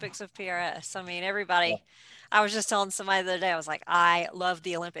 The Olympics of PRS. I mean, everybody, I was just telling somebody the other day, I was like, I love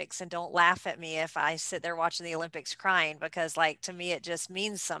the Olympics, and don't laugh at me if I sit there watching the Olympics crying, because like, to me, it just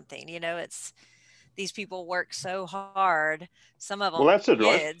means something, it's, these people work so hard. Some of them, well, that's it,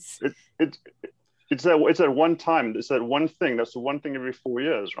 kids. Right? It's that one time. It's that one thing. That's the one thing every 4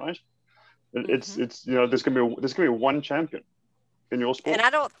 years, right? It's there's gonna be one champion in your sport.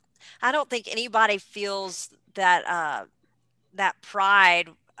 And I don't think anybody feels that that pride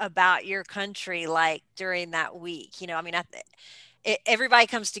about your country like during that week. I mean, everybody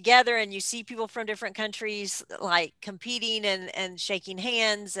comes together, and you see people from different countries like competing and shaking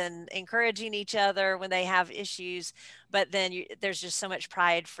hands and encouraging each other when they have issues. But then there's just so much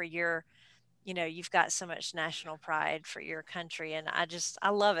pride for your, you've got so much national pride for your country. And I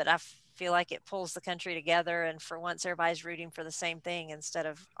love it. I feel like it pulls the country together. And for once, everybody's rooting for the same thing instead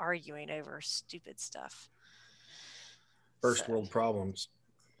of arguing over stupid stuff. First world problems.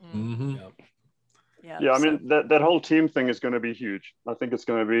 Mm-hmm. Yeah, I mean, that whole team thing is going to be huge. I think it's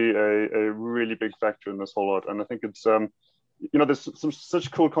going to be a really big factor in this whole lot. And I think it's, there's such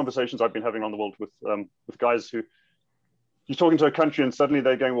cool conversations I've been having on the world with guys who, you're talking to a country and suddenly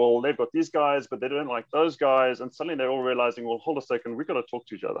they're going, well, they've got these guys, but they don't like those guys. And suddenly they're all realizing, well, hold a second, we've got to talk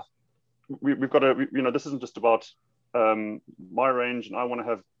to each other. We've got to, this isn't just about my range, and I want to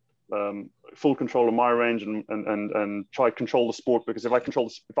have full control of my range and try to control the sport, because if I control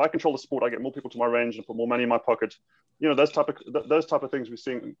the sport, I get more people to my range and put more money in my pocket. Those type of things we're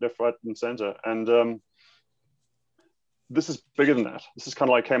seeing left, right, and center. And this is bigger than that. This is kind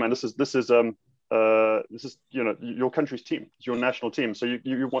of like, hey man, this is your country's team. It's your national team. So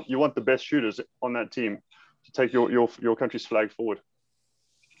you want the best shooters on that team to take your country's flag forward.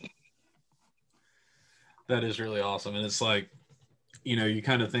 That is really awesome. And it's like, you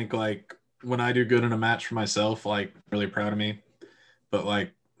kind of think like, when I do good in a match for myself, like, really proud of me. But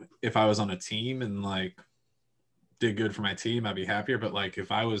like, if I was on a team and like did good for my team, I'd be happier. But like,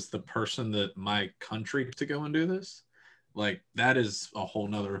 if I was the person that my country to go and do this, like, that is a whole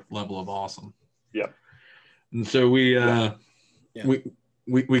nother level of awesome. Yeah. And so we kind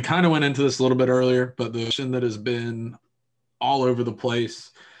of went into this a little bit earlier, but the question that has been all over the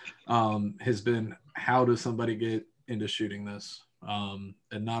place has been, how does somebody get into shooting this? And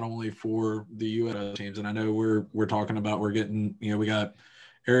not only for the U.S. teams, and I know we're talking about, we're getting, we got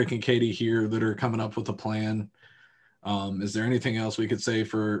Eric and Katie here that are coming up with a plan. Is there anything else we could say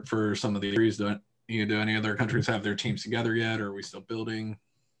for some of the series? Do any other countries have their teams together yet, or are we still building?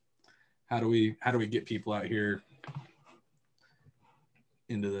 How do we get people out here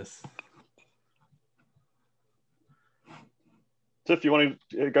into this? Tiff, you want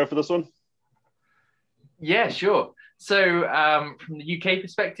to go for this one? Yeah, sure. So from the UK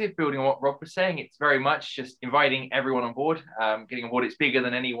perspective, building on what Rob was saying, it's very much just inviting everyone on board, getting on board. It's bigger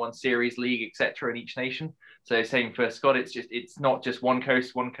than any one series, league, etc. in each nation. So same for Scott, it's not just one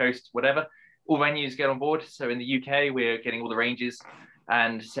coast, whatever. All venues get on board. So in the UK, we're getting all the ranges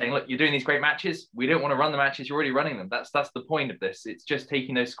and saying, look, you're doing these great matches. We don't want to run the matches. You're already running them. That's the point of this. It's just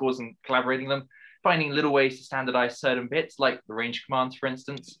taking those scores and collaborating them, finding little ways to standardize certain bits, like the range commands, for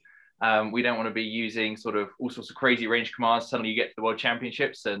instance. We don't want to be using sort of all sorts of crazy range commands. Suddenly you get to the World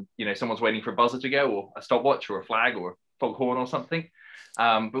Championships and, someone's waiting for a buzzer to go, or a stopwatch or a flag or a foghorn or something.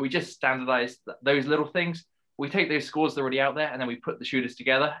 But we just standardize those little things. We take those scores that are already out there and then we put the shooters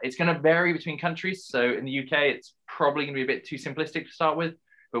together. It's going to vary between countries. So in the UK, it's probably going to be a bit too simplistic to start with,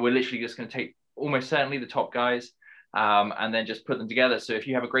 but we're literally just going to take almost certainly the top guys and then just put them together. So if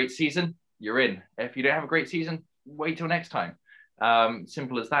you have a great season, you're in. If you don't have a great season, wait till next time.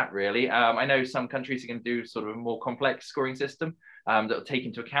 Simple as that, really. I know some countries are going to do sort of a more complex scoring system that will take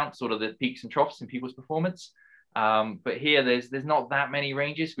into account sort of the peaks and troughs in people's performance. But here, there's not that many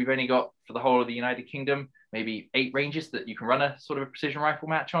ranges. We've only got, for the whole of the United Kingdom, maybe 8 ranges that you can run a sort of a precision rifle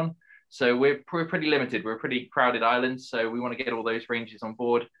match on. So we're pretty limited. We're a pretty crowded island. So we want to get all those ranges on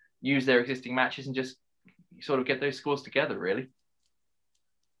board, use their existing matches, and just sort of get those scores together, really.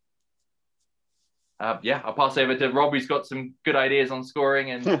 I'll pass over to Rob, who's got some good ideas on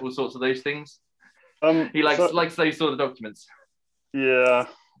scoring and all sorts of those things. He likes those sort of documents. Yeah.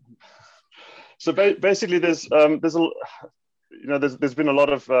 So basically, there's been a lot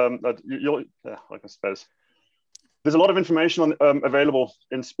of I suppose there's a lot of information available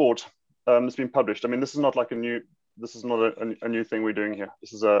in sport that's been published. I mean, this is not a new thing we're doing here.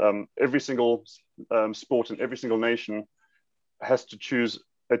 This is every single sport in every single nation has to choose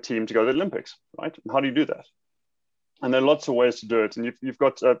a team to go to the Olympics, right? And how do you do that? And there are lots of ways to do it. And you've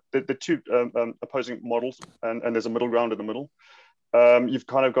got the two opposing models, and there's a middle ground in the middle. You've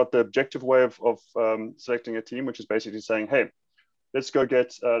kind of got the objective way of selecting a team, which is basically saying, hey, let's go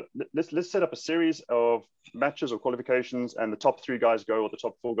get, let's set up a series of matches or qualifications, and the top 3 guys go, or the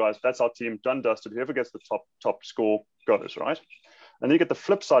top 4 guys. That's our team, done, dusted. Whoever gets the top score goes, right? And then you get the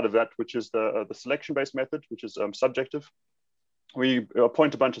flip side of that, which is the selection-based method, which is subjective. We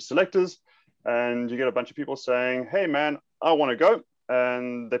appoint a bunch of selectors, and you get a bunch of people saying, hey man, I want to go.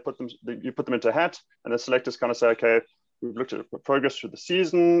 And you put them into a hat, and the selectors kind of say, okay, we've looked at progress through the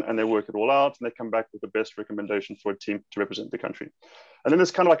season, and they work it all out, and they come back with the best recommendation for a team to represent the country. And then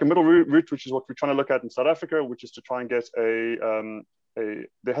there's kind of like a middle route, which is what we're trying to look at in South Africa, which is to try and get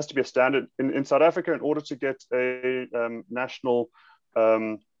there has to be a standard in South Africa in order to get a national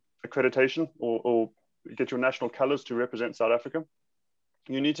accreditation or get your national colors to represent South Africa.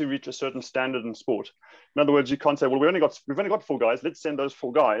 You need to reach a certain standard in sport. In other words, you can't say, well, we've only got 4 guys. Let's send those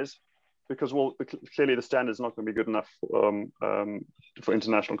 4 guys, because clearly the standard is not going to be good enough for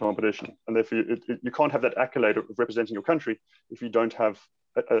international competition. And therefore, you can't have that accolade of representing your country if you don't have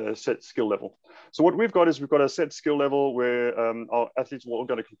a set skill level. So what we've got is a set skill level where our athletes are all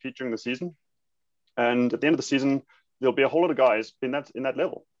going to compete during the season. And at the end of the season, there'll be a whole lot of guys in that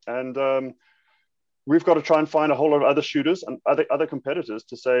level. And we've got to try and find a whole lot of other shooters and other competitors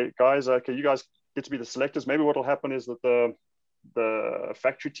to say, guys, okay, you guys get to be the selectors. Maybe what will happen is that the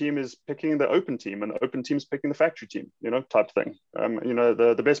factory team is picking the open team, and the open team is picking the factory team, type thing.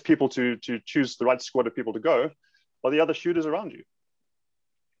 The best people to choose the right squad of people to go are the other shooters around you.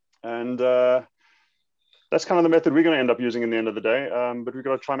 And that's kind of the method we're going to end up using in the end of the day. But we've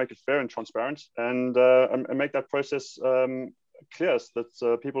got to try and make it fair and transparent, and make that process clear, so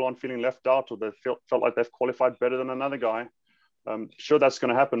that people aren't feeling left out, or they felt like they've qualified better than another guy. Sure, that's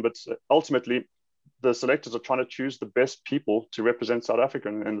going to happen, but ultimately the selectors are trying to choose the best people to represent South Africa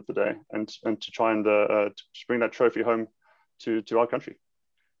at the end of the day, and to try and to bring that trophy home to our country.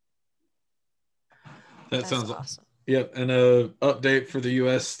 That sounds awesome. Yep. And a update for the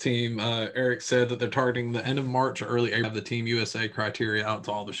US team. Eric said that they're targeting the end of March or early April, have the Team USA criteria out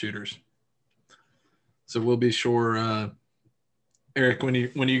to all the shooters. So we'll be sure, Eric, when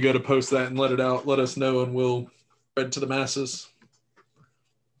you go to post that and let it out, let us know, and we'll spread to the masses.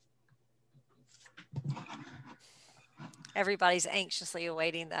 Everybody's anxiously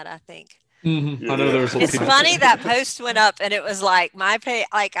awaiting that, I think. Mm-hmm. I know there's. It's funny that post went up, and it was like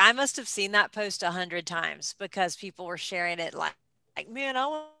I must have seen that post 100 times, because people were sharing it like like, man, I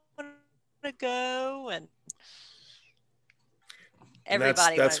want to go, and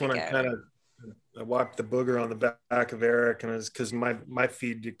everybody that's wanted to when I'm go. kind of, I wiped the booger on the back of Eric, and it's because my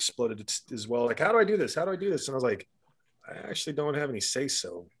feed exploded as well. Like, how do I do this? How do I do this? And I was like, I actually don't have any say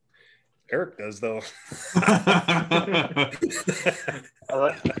so. Eric does though. I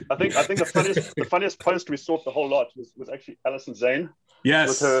think the funniest post we saw the whole lot was actually Alison Zane.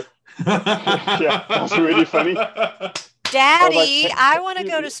 Yes. With her. Yeah, that was really funny. Daddy, I want to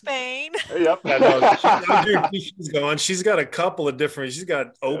go to Spain. Yep. She's going. She's got a couple of different. She's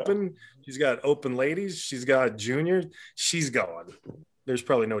got open. Yeah. She's got open ladies. She's got junior. She's going. There's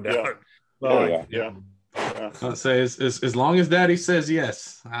probably no doubt. Yeah. I'd say as long as Daddy says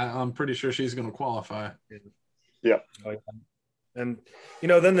yes, I'm pretty sure she's going to qualify. Yeah. And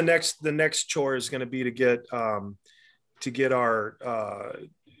then the next chore is going to be to get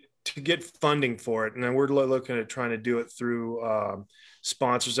funding for it, and then we're looking at trying to do it through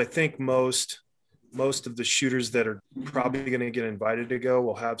sponsors. I think most of the shooters that are probably going to get invited to go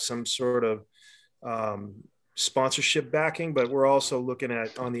will have some sort of sponsorship backing, but we're also looking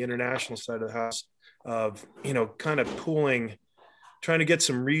at, on the international side of the house, of kind of trying to get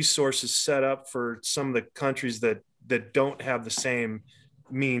some resources set up for some of the countries that don't have the same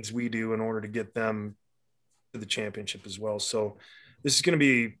means we do in order to get them to the championship as well. So this is going to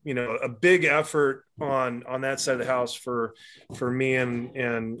be, a big effort on that side of the house for me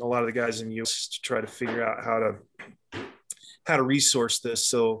and a lot of the guys in the U.S. to try to figure out how to resource this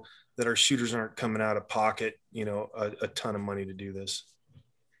so that our shooters aren't coming out of pocket, a ton of money to do this.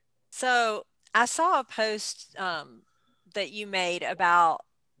 So I saw a post that you made about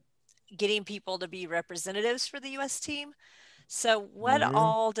getting people to be representatives for the U.S. team. So what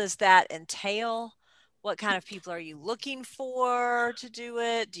all does that entail? What kind of people are you looking for to do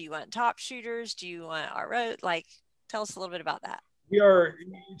it? Do you want top shooters? Do you want RO? Like, tell us a little bit about that.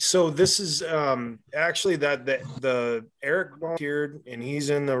 So this is actually that the Eric volunteered, and he's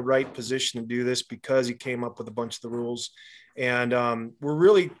in the right position to do this because he came up with a bunch of the rules. And we're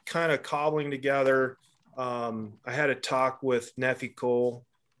really kind of cobbling together. I had a talk with Neffy Cole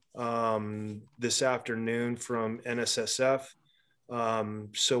this afternoon from NSSF.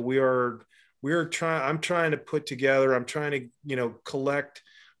 So I'm trying to put together, I'm trying to, collect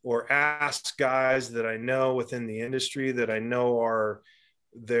or ask guys that I know within the industry that I know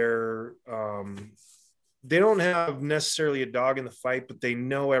they don't have necessarily a dog in the fight, but they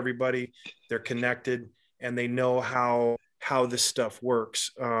know everybody, they're connected, and they know how this stuff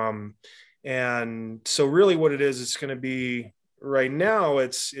works. And so really what it is, it's going to be right now,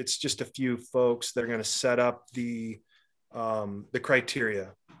 it's just a few folks that are going to set up the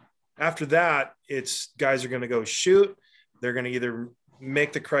criteria. After that, it's guys are going to go shoot. They're going to either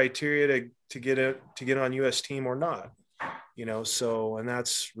make the criteria to get on US team or not, so, and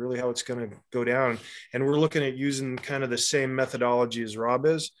that's really how it's going to go down. And we're looking at using kind of the same methodology as Rob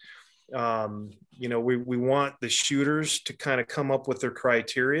is. We want the shooters to kind of come up with their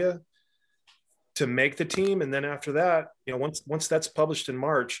criteria to make the team. And then after that, once that's published in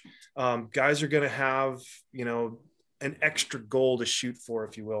March, guys are going to have, an extra goal to shoot for,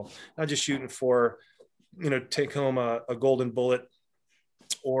 if you will, not just shooting for, take home a golden bullet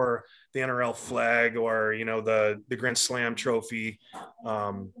or the NRL flag or, the Grand Slam trophy,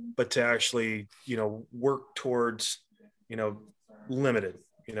 but to actually, work towards, limited,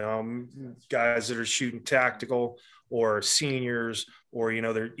 guys that are shooting tactical or seniors, or,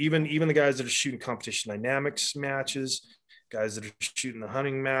 they're even the guys that are shooting competition dynamics matches, guys that are shooting the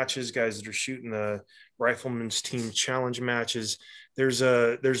hunting matches, guys that are shooting the rifleman's team challenge matches. There's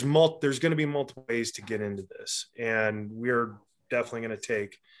going to be multiple ways to get into this. And we're definitely going to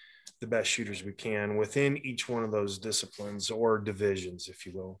take the best shooters we can within each one of those disciplines or divisions, if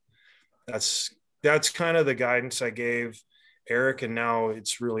you will. That's kind of the guidance I gave Eric. And now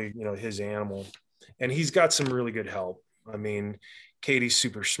it's really, his animal, and he's got some really good help. I mean, Katie's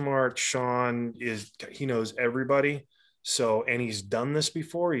super smart. Sean he knows everybody. So, and he's done this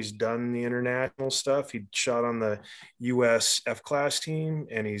before. He's done the international stuff. He shot on the US F-class team,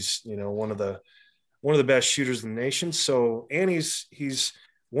 and he's, one of the best shooters in the nation. So, and he's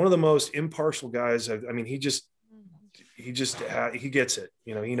one of the most impartial guys. I mean, he gets it.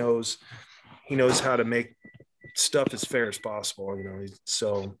 He knows how to make stuff as fair as possible.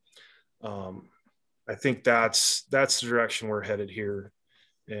 So I think that's the direction we're headed here.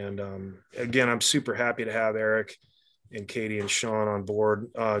 And again, I'm super happy to have Eric and Katie and Sean on board.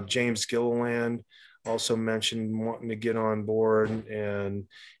 James Gilliland also mentioned wanting to get on board, and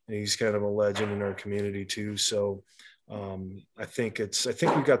he's kind of a legend in our community too. So I think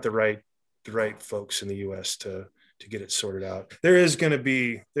we've got the right folks in the U.S. to get it sorted out. There is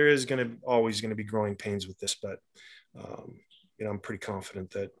always going to be growing pains with this, but I'm pretty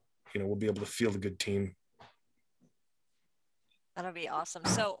confident that we'll be able to field a good team. That'll be awesome.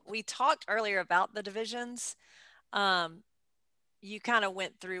 So we talked earlier about the divisions. You kind of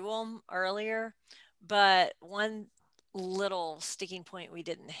went through them earlier, but one little sticking point we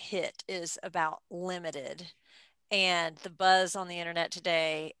didn't hit is about limited. And the buzz on the internet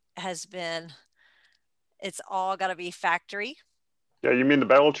today has been, it's all got to be factory. Yeah, you mean the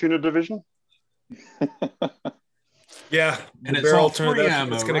barrel tuner division? Yeah, and it's all free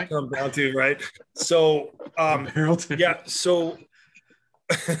ammo. It's going to come down to, right? So, yeah. So,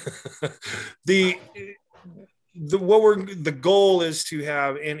 the goal is to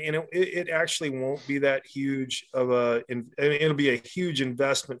have, and it actually won't be that huge of it'll be a huge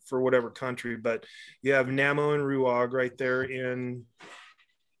investment for whatever country, but you have Nammo and Ruag right there in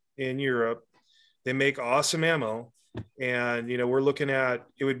Europe. They make awesome ammo. And, we're looking at,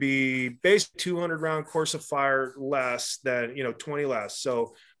 it would be based 200 round course of fire less than, 20 less.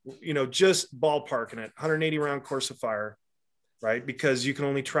 So, just ballparking it, 180 round course of fire, right? Because you can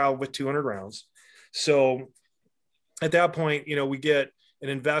only travel with 200 rounds. So at that point, we get an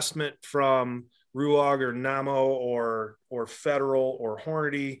investment from Ruag or Nammo or Federal or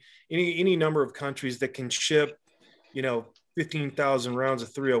Hornady, any number of countries that can ship, 15,000 rounds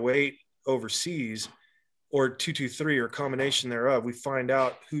of 308 overseas, or 223 or combination thereof. We find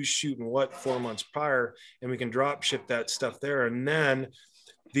out who's shooting what 4 months prior, and we can drop ship that stuff there. And then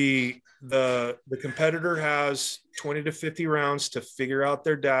the competitor has 20 to 50 rounds to figure out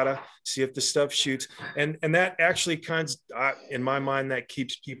their data, see if the stuff shoots. And that actually in my mind, that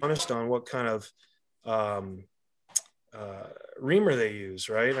keeps people honest on what kind of reamer they use,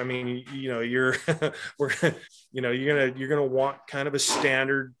 right? I mean, you're gonna want kind of a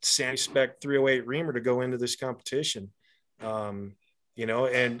standard Sandy spec 308 reamer to go into this competition. And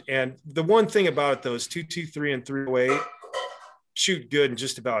the one thing about it, those 223 and 308 shoot good in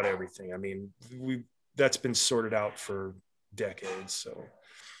just about everything. I mean, that's been sorted out for decades, so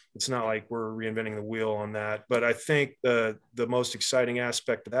it's not like we're reinventing the wheel on that. But I think the most exciting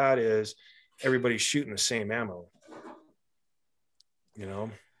aspect of that is everybody's shooting the same ammo.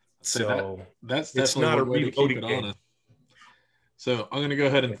 So that's it's not a reloading game. So I'm going to go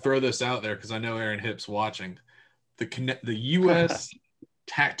ahead and throw this out there because I know Aaron Hipp's watching. The U.S.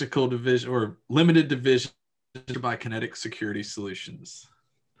 Tactical Division or Limited Division by Kinetic Security Solutions.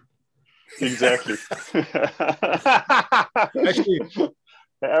 Exactly. Actually,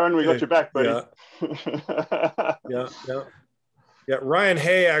 Aaron, we got your back, buddy. Yeah. Ryan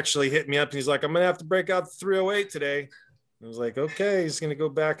Hay actually hit me up and he's like, I'm going to have to break out the 308 today. I was like, okay, he's going to go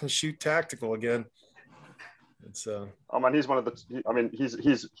back and shoot tactical again. It's oh man, he's one of the. I mean, he's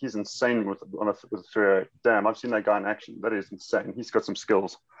insane with 308. Damn, I've seen that guy in action. That is insane. He's got some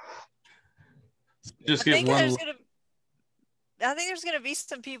skills. Just get one. I think there's going to be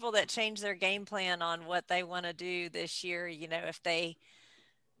some people that change their game plan on what they want to do this year. If they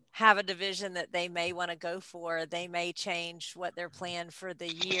have a division that they may want to go for, they may change what their plan for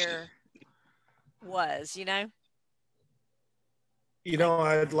the year was.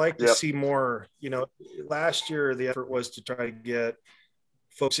 I'd like to see more. Last year the effort was to try to get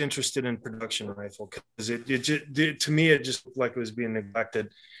folks interested in production rifle because to me it just looked like it was being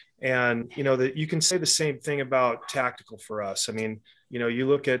neglected. And that you can say the same thing about tactical for us. I mean, you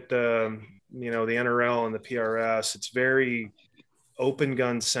look at the NRL and the PRS, it's very open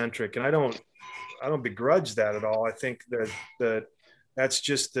gun centric, and I don't begrudge that at all. I think that that's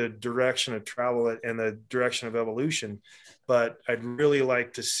just the direction of travel and the direction of evolution. But I'd really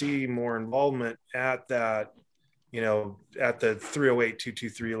like to see more involvement at that, at the 308,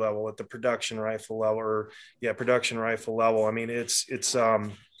 223 level, at the production rifle level, production rifle level. I mean, it's the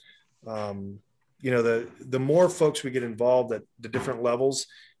more folks we get involved at the different levels,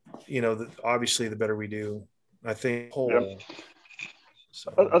 obviously the better we do. I think.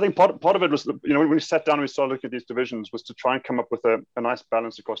 So. I think part of it was, when we sat down and we started looking at these divisions, was to try and come up with a nice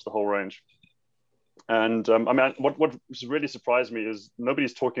balance across the whole range. And I mean, what really surprised me is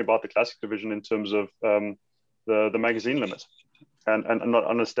nobody's talking about the classic division in terms of the magazine limit, and not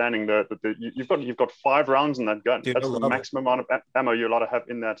understanding that you've got 5 rounds in that gun. That's the maximum amount of ammo you're allowed to have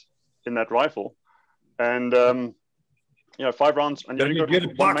in that rifle, and 5 rounds, and you've got a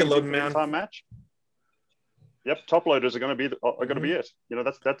pocket load, man. Entire match. Yep, top loaders are going to be it.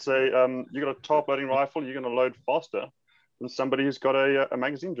 That's a you got a top loading rifle, you're going to load faster than somebody who's got a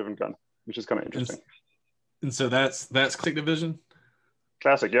magazine driven gun, which is kind of interesting. And so that's classic division.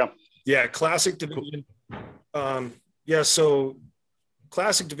 Classic, yeah, classic division. So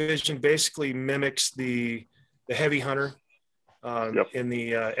classic division basically mimics the heavy hunter in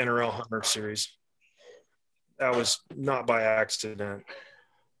the NRL Hunter series. That was not by accident.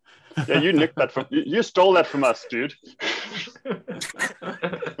 Yeah, you nicked that from you stole that from us, dude.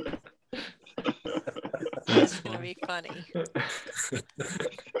 That's gonna be funny.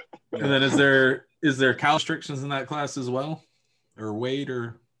 And then is there cal restrictions in that class as well, or weight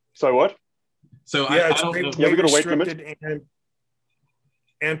or? So what? So yeah, I don't know. We got a weight limit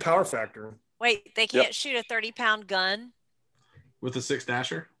and power factor. Wait, they can't shoot a 30-pound gun with a 6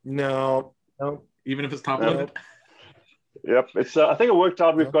 dasher? No. Even if it's top loaded. Yep, it's. I think it worked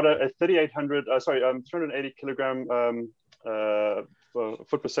out. We've got a 3,800. 380 kilogram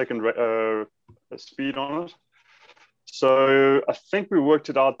foot per second speed on it. So I think we worked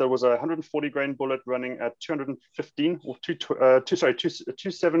it out. There was a 140 grain bullet running at 215 or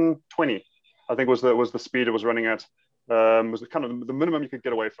 2720. I think was the speed it was running at. Was kind of the minimum you could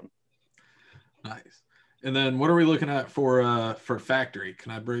get away from. Nice. And then what are we looking at for factory?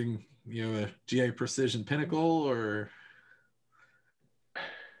 Can I bring a GA Precision Pinnacle or?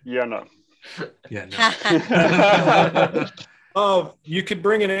 Yeah, no. Yeah, no. Oh, you could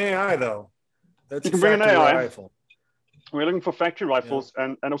bring an AI though. That's you can bring an AI rifle. We're looking for factory rifles,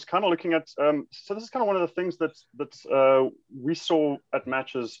 and I was kind of looking at. So this is kind of one of the things that we saw at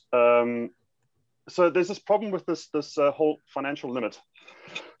matches. So there's this problem with this whole financial limit.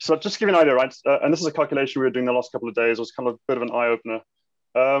 So just to give you an idea, right? And this is a calculation we were doing the last couple of days. It was kind of a bit of an eye opener.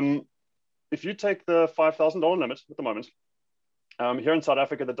 If you take the $5,000 limit at the moment. Here in South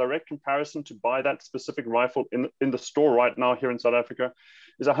Africa, the direct comparison to buy that specific rifle in the store right now here in South Africa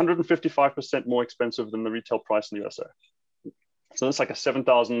is 155% more expensive than the retail price in the USA. So it's like a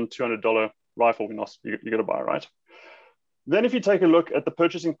 $7,200 rifle you're going to buy, right? Then if you take a look at the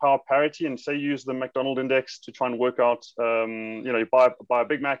purchasing power parity and say you use the McDonald index to try and work out, you buy a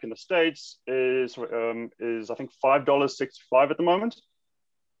Big Mac in the States is I think $5.65 at the moment.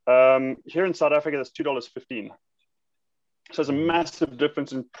 Here in South Africa, that's $2.15. So there's a massive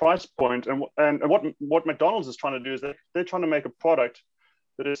difference in price point. And what McDonald's is trying to do is they're trying to make a product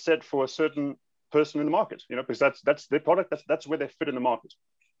that is set for a certain person in the market, because that's their product. That's where they fit in the market.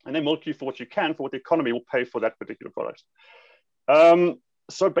 And they milk you for what you can, for what the economy will pay for that particular product.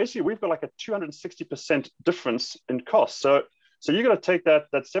 So basically, we've got like a 260% difference in cost. So you're going to take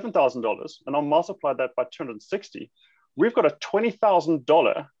that $7,000 and I'll multiply that by 260. We've got a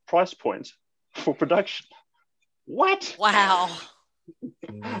 $20,000 price point for production. What? Wow.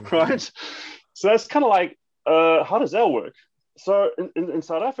 Right. So that's kind of like, how does that work? So in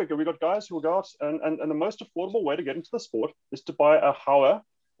South Africa, we got guys who will go out and the most affordable way to get into the sport is to buy a Hauer,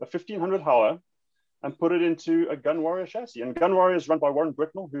 a 1500 Hauer, and put it into a Gun Warrior chassis. And Gun Warrior is run by Warren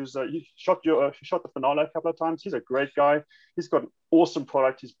Britnell, who's he shot the finale a couple of times. He's a great guy. He's got an awesome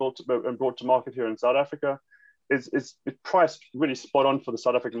product he's built and brought to market here in South Africa. It's priced really spot on for the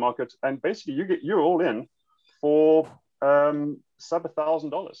South African market. And basically, you're all in for sub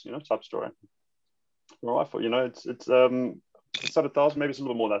 $1,000, type story. Rifle, it's sub 1,000, maybe it's a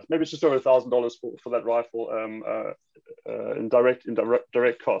little more than that. Maybe it's just over $1,000 for that rifle in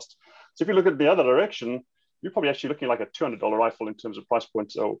direct cost. So if you look at the other direction, you're probably actually looking at like a $200 rifle in terms of price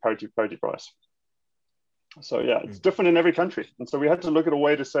points or parity price. So yeah, it's different in every country. And so we had to look at a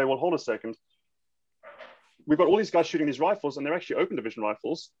way to say, well, hold a second. We've got all these guys shooting these rifles, and they're actually open division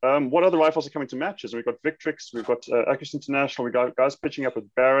rifles. What other rifles are coming to matches? And we've got Victrix, we've got Accuracy International, we've got guys pitching up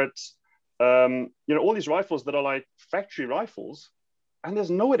with Barrett. All these rifles that are like factory rifles, and there's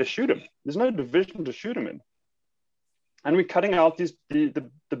nowhere to shoot them. There's no division to shoot them in. And we're cutting out the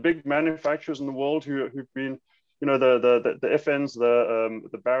big manufacturers in the world who've been, the FNs,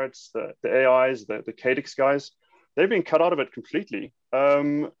 the Barretts, the AIs, the Cadix guys. They've been cut out of it completely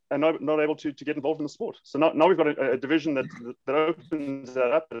and not able to get involved in the sport. So now we've got a division that opens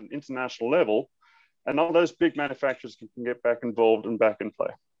that up at an international level, and now those big manufacturers can get back involved and back in play.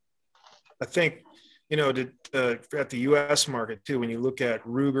 I think, at the U.S. market too, when you look at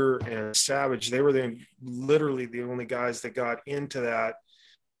Ruger and Savage, they were literally the only guys that got into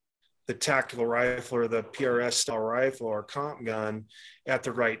the tactical rifle or the PRS style rifle or comp gun at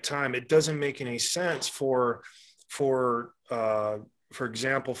the right time. It doesn't make any sense for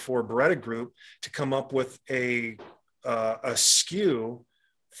example, for Beretta Group to come up with a SKU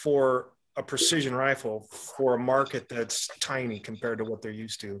for a precision rifle for a market that's tiny compared to what they're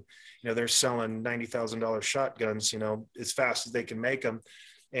used to. They're selling $90,000 shotguns, as fast as they can make them.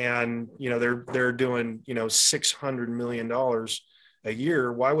 And, they're doing, $600 million a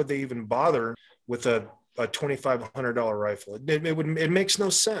year. Why would they even bother with a $2,500 rifle? It makes no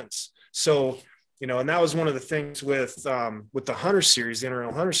sense. So, and that was one of the things with the Hunter series, the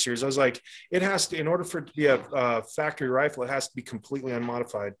International Hunter series. I was like, it has to, in order for it to be a factory rifle, it has to be completely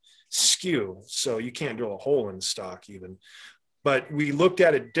unmodified skew. So you can't drill a hole in the stock even. But we looked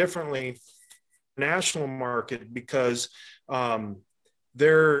at it differently, national market, because at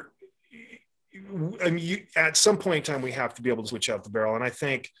some point in time, we have to be able to switch out the barrel. And I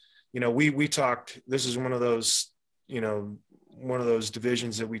think, we talked, this is one of those, one of those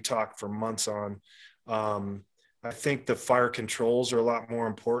divisions that we talked for months on. I think the fire controls are a lot more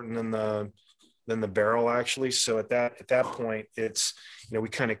important than the barrel, actually. So at that point, it's, we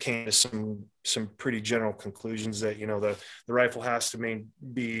kind of came to some pretty general conclusions that, the rifle has to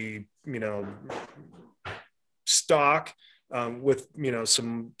be stock, with,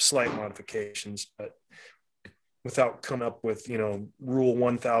 some slight modifications, but without coming up with, rule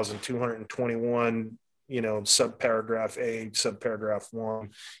 1221, subparagraph A, subparagraph 1,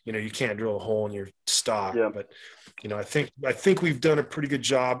 you can't drill a hole in your stock. Yeah. But, I think we've done a pretty good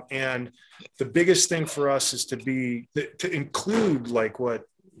job. And the biggest thing for us is to include, like what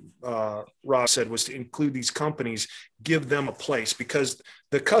Rob said, was to include these companies, give them a place, because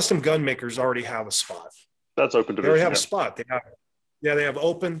the custom gun makers already have a spot. That's open division. They already have a spot. They have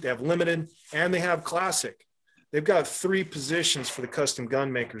open, they have limited, and they have classic. They've got 3 positions for the custom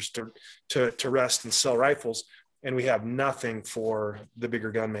gun makers to rest and sell rifles, and we have nothing for the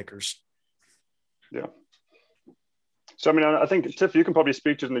bigger gun makers. Yeah. So, I think, Tiff, you can probably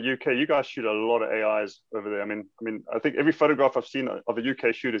speak to it in the UK. You guys shoot a lot of AIs over there. I think every photograph I've seen of a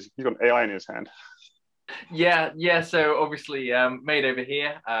UK shooter, he's got an AI in his hand. Yeah. So obviously made over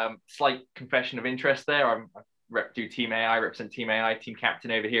here. Slight confession of interest there. I do Team AI, represent Team AI, team captain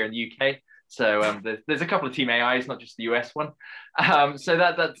over here in the UK. So there's a couple of Team AIs, not just the US one. So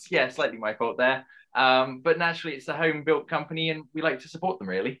that's slightly my fault there. But naturally, it's a home-built company, and we like to support them,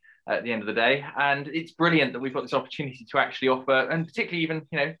 really, at the end of the day. And it's brilliant that we've got this opportunity to actually offer, and particularly even,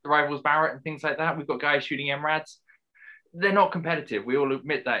 the rivals Barrett and things like that. We've got guys shooting MRADs. They're not competitive. We all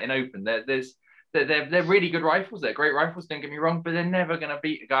admit that in open. They're really good rifles. They're great rifles, don't get me wrong, but they're never going to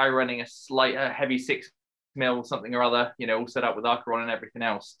beat a guy running a heavy 6mm something or other, all set up with Archeron and everything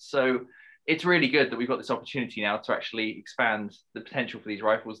else. So it's really good that we've got this opportunity now to actually expand the potential for these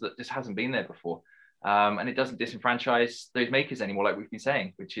rifles that just hasn't been there before. And it doesn't disenfranchise those makers anymore, like we've been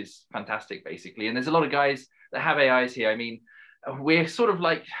saying, which is fantastic, basically. And there's a lot of guys that have AIs here. We're sort of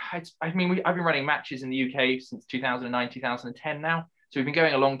like, I've been running matches in the UK since 2009, 2010 now. So we've been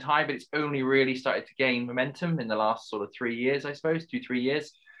going a long time, but it's only really started to gain momentum in the last sort of 3 years, I suppose, 2-3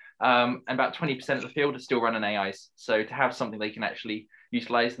 years. And about 20% of the field are still running AIs. So to have something they can actually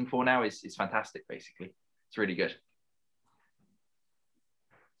utilize them for now is fantastic, basically. It's really good.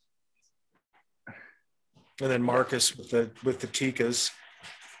 And then Marcus with the Tikas.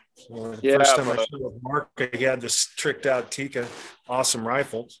 First time I showed with Mark, he had this tricked out Tika, awesome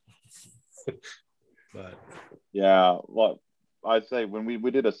rifle. But yeah, well, I'd say when we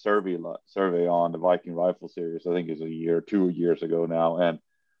did a survey on the Viking rifle series, I think it was 2 years ago now, and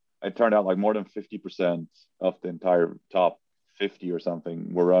it turned out like more than 50% of the entire top 50 or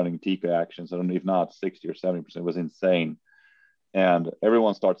something were running Tika actions, and if not 60 or 70%, it was insane. And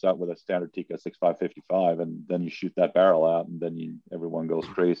everyone starts out with a standard Tika 6555, and then you shoot that barrel out, and then everyone goes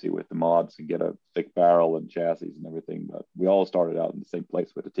crazy with the mods and get a thick barrel and chassis and everything. But we all started out in the same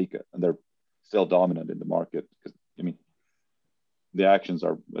place with the Tika, and they're still dominant in the market because the actions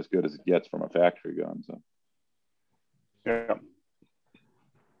are as good as it gets from a factory gun. So yeah.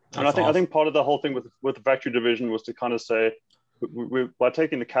 And I think part of the whole thing with the factory division was to kind of say, by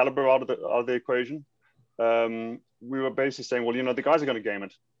taking the caliber out of the equation, we were basically saying, well, the guys are going to game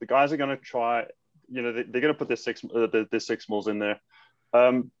it. The guys are going to try, they're going to put their 6mm in there.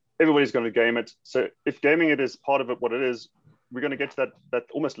 Everybody's going to game it. So if gaming it is part of it, what it is, we're going to get to that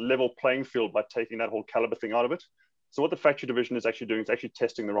almost level playing field by taking that whole caliber thing out of it. So what the factory division is actually doing is actually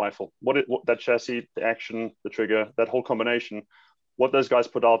testing the rifle. What that chassis, the action, the trigger, that whole combination, what those guys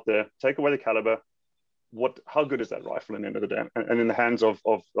put out there, take away the caliber, how good is that rifle in the end of the day, and in the hands of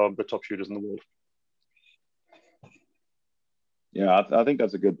the top shooters in the world. Yeah, I think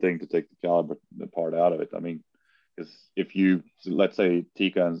that's a good thing to take the caliber part out of it. Because if you, let's say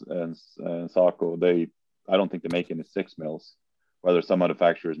Tika and Sako, I don't think they make any 6mm, whether some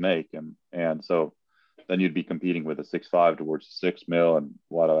manufacturers make them, and so then you'd be competing with a 6.5 towards 6mm and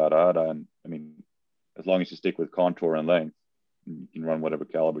and as long as you stick with contour and length, you can run whatever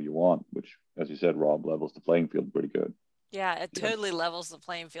caliber you want, which, as you said, Rob, levels the playing field pretty good. Yeah, it totally levels the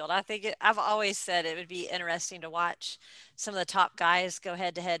playing field. I think I've always said it would be interesting to watch some of the top guys go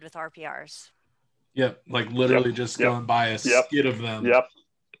head to head with RPRs. Yep, like literally just going by a skid of them. Yep.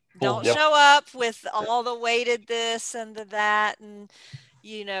 Don't show up with all the weighted this and the that and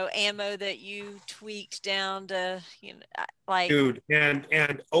ammo that you tweaked down to like. Dude,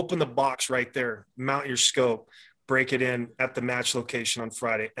 and open the box right there, mount your scope, break it in at the match location on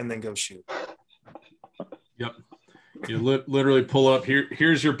Friday, and then go shoot. Yep. You literally pull up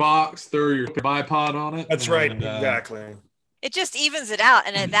here's your box, throw your bipod on it. That's right, exactly. It just evens it out,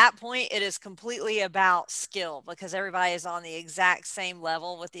 and at that point it is completely about skill, because everybody is on the exact same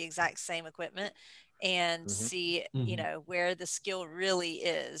level with the exact same equipment, and see where the skill really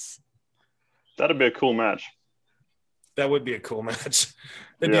is. That'd be a cool match. That would be a cool match.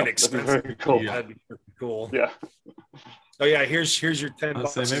 That'd be an expensive. Be cool. That'd be cool. Yeah. Oh yeah, here's your 10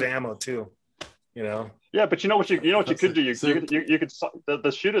 boxes of ammo too. Yeah, but you know what you could do? You could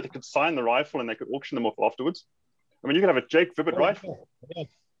the shooter that could sign the rifle and they could auction them off afterwards. I mean, you could have a Jake Vibbett rifle.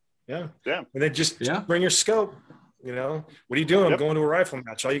 Yeah. And then just bring your scope. What are you doing? I'm going to a rifle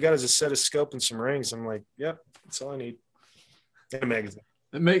match. All you got is a set of scope and some rings. I'm like, yep, that's all I need. And a magazine.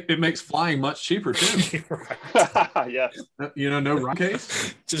 It makes flying much cheaper too. Yeah. No run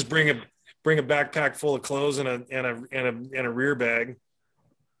case. Just bring a backpack full of clothes and a rear bag.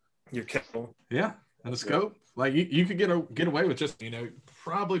 Your kettle. Yeah, and a scope. Like you could get away with just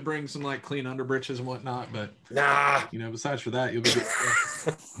probably bring some like clean underbritches and whatnot, but besides for that, you'll be good.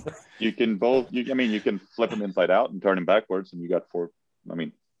 You can you can flip them inside out and turn them backwards, and you got 4.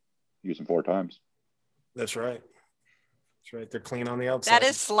 Use them 4 times. That's right. They're clean on the outside. That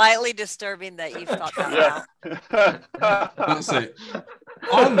is slightly disturbing that you've thought that out. I'll say.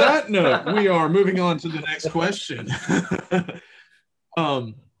 On that note, we are moving on to the next question.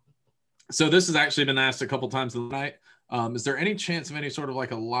 So this has actually been asked a couple times tonight. Is there any chance of any sort of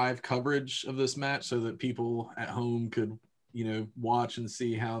like a live coverage of this match so that people at home could, watch and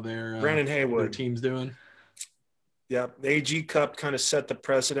see how their team's doing? Yeah, the AG Cup kind of set the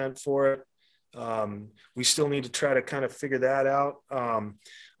precedent for it. We still need to try to kind of figure that out.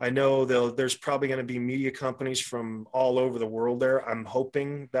 I know there's probably going to be media companies from all over the world there. I'm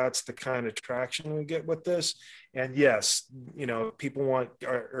hoping that's the kind of traction we get with this. And yes, people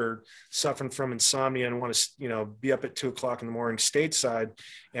are suffering from insomnia and want to, be up at 2:00 in the morning stateside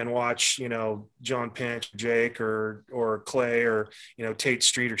and watch, John Pinch, Jake or Clay or, Tate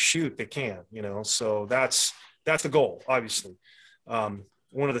Street or shoot. They can, so that's the goal, obviously.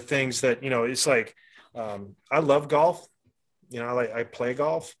 One of the things that, it's like, I love golf, I play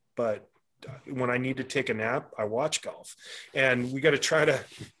golf, but when I need to take a nap, I watch golf, and we got to try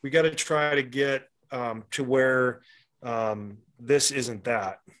to get to where this isn't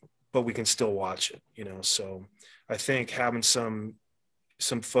that, but we can still watch it, so I think having some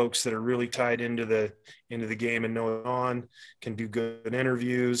folks that are really tied into the game and know it on can do good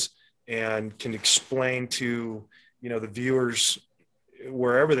interviews and can explain to, the viewers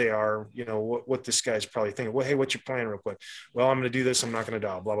wherever they are, what this guy's probably thinking. Well, hey, what's your plan real quick? Well, I'm going to do this. I'm not going to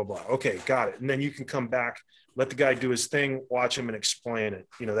dial, blah, blah, blah. Okay, got it. And then you can come back, let the guy do his thing, watch him and explain it,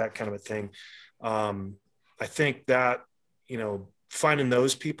 that kind of a thing. I think that, finding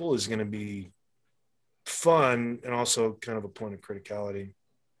those people is going to be fun and also kind of a point of criticality.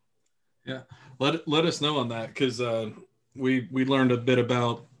 Yeah. Let us know on that. Because we learned a bit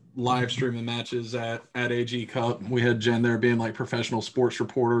about live streaming matches at AG Cup. We had Jen there being like professional sports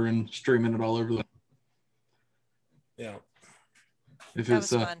reporter and streaming it all over the. Yeah. If it's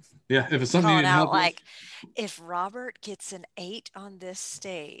fun. If it's something calling out like, if Robert gets an 8 on this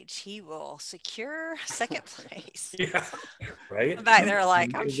stage, he will secure second place. Yeah, right. I'm back there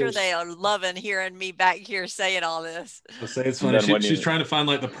like, I'm sure they are loving hearing me back here saying all this. I'll say it's funny. She's trying to find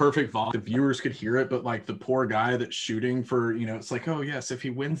like the perfect volume. The viewers could hear it, but like the poor guy that's shooting for, it's like, oh yes, if he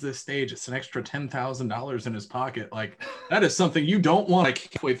wins this stage, it's an extra $10,000 in his pocket. Like that is something you don't want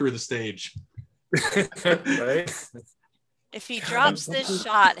like halfway through the stage. Right. If he drops this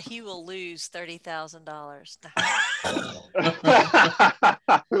shot, he will lose $30,000.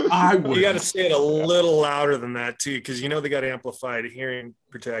 You got to say it a little louder than that too, because they got amplified hearing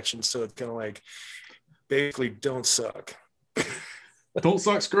protection, so it's kind of like basically don't suck. Don't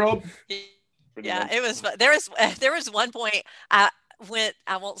suck, scrub. Yeah, it was. There was one point I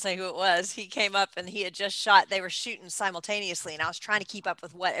won't say who it was. He came up and he had just shot. They were shooting simultaneously, and I was trying to keep up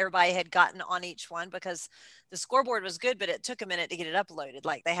with what everybody had gotten on each one because the scoreboard was good, but it took a minute to get it uploaded.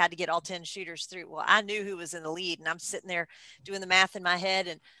 Like they had to get all 10 shooters through. Well, I knew who was in the lead, and I'm sitting there doing the math in my head,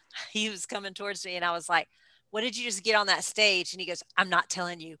 and he was coming towards me, and I was like, "What did you just get on that stage?" And he goes, "I'm not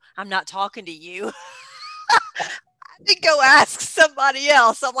telling you. I'm not talking to you." To go ask somebody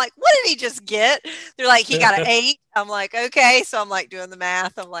else. I'm like, what did he just get? They're like, he got an 8. I'm like, okay. So I'm like doing the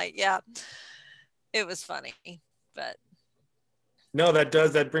math. I'm like, yeah, it was funny, but No,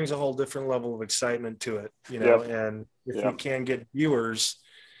 that brings a whole different level of excitement to it, and if we can get viewers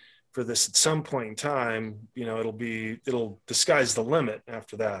for this at some point in time, it'll the sky's the limit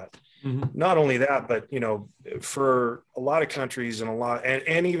after that. Mm-hmm. Not only that, but for a lot of countries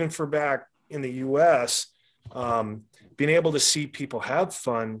and even for back in the US, being able to see people have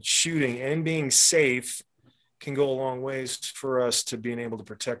fun shooting and being safe can go a long ways for us to being able to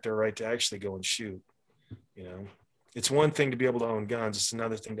protect our right to actually go and shoot. It's one thing to be able to own guns. It's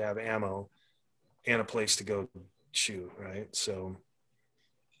another thing to have ammo and a place to go shoot. Right. So.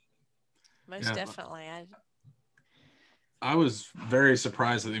 Most definitely. I was very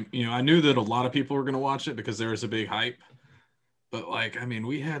surprised that, I knew that a lot of people were going to watch it because there was a big hype, but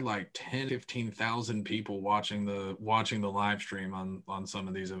we had 10, 15,000 people watching the live stream on some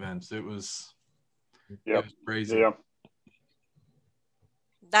of these events. It was crazy. Yeah.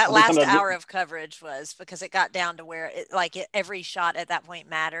 That last hour of coverage was because it got down to where every shot at that point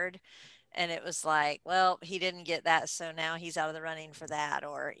mattered. And it was like, well, he didn't get that, so now he's out of the running for that.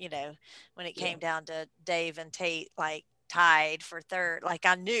 Or, when it came down to Dave and Tate, tied for third,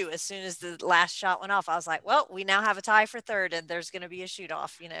 I knew as soon as the last shot went off, I was like, well, we now have a tie for third and there's going to be a shoot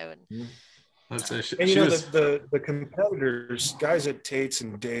off, And, the competitors, guys at Tate's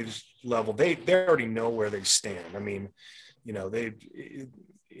and Dave's level, they already know where they stand.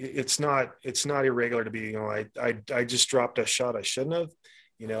 It's not irregular to be, I just dropped a shot I shouldn't have,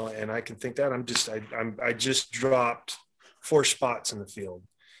 and I can think that I just dropped 4 spots in the field.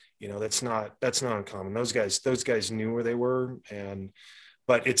 That's not uncommon. Those guys knew where they were,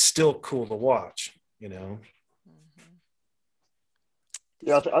 but it's still cool to watch, Yeah,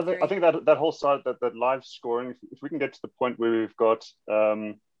 I think that whole side, that live scoring, if we can get to the point where we've got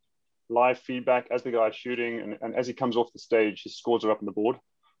live feedback as the guy's shooting, and as he comes off the stage, his scores are up on the board,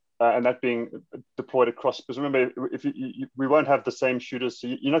 and that being deployed across. Because remember, if we won't have the same shooters, so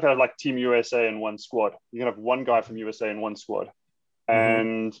you're not going to have Team USA in one squad. You're going to have one guy from USA in one squad,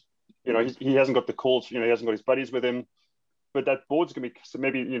 and he hasn't got the calls. He hasn't got his buddies with him. But that board's going to be, so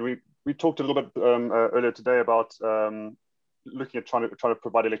maybe we talked a little bit earlier today about looking at trying to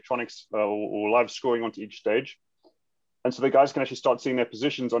provide electronics or live scoring onto each stage. And so the guys can actually start seeing their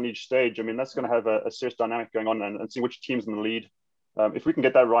positions on each stage. That's going to have a serious dynamic going on, and see which team's in the lead. If we can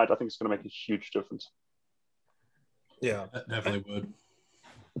get that right, I think it's going to make a huge difference. Yeah, that definitely would.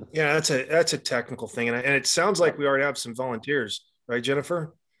 Yeah, that's a technical thing, and it sounds like we already have some volunteers, right,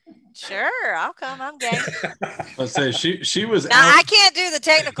 Jennifer? Sure, I'll come. I'm game. Let's say she was. Now I can't do the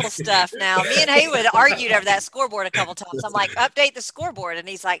technical stuff. Now me and Haywood argued over that scoreboard a couple times. I'm like, update the scoreboard, and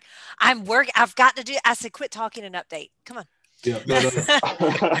he's like, I'm working. I've got to do. I said, quit talking and update. Come on. Yeah,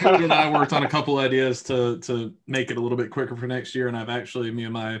 Haywood and I worked on a couple ideas to make it a little bit quicker for next year, and I've actually, me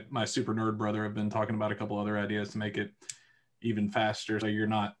and my super nerd brother have been talking about a couple other ideas to make it even faster, so you're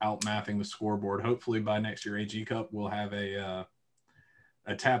not out mathing the scoreboard. Hopefully by next year AG Cup we'll have a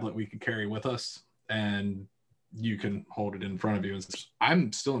tablet we can carry with us, and you can hold it in front of you. And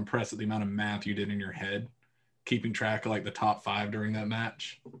I'm still impressed at the amount of math you did in your head, keeping track of the top 5 during that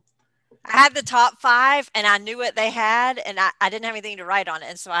match. I had the top 5 and I knew what they had, and I didn't have anything to write on it.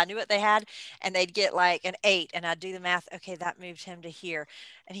 And so I knew what they had, and they'd get an 8, and I'd do the math. Okay, that moved him to here.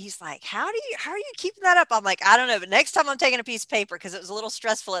 And he's like, how are you keeping that up? I'm like, I don't know. But next time I'm taking a piece of paper, because it was a little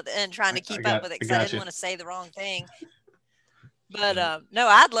stressful at the end trying to keep up with it, because I didn't want to say the wrong thing. But no,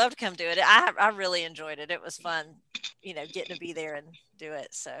 I'd love to come do it. I really enjoyed it. It was fun, getting to be there and do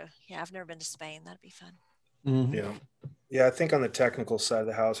it. So yeah, I've never been to Spain. That'd be fun. Mm-hmm. Yeah. I think on the technical side of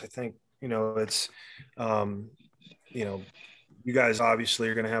the house, I think it's, you guys obviously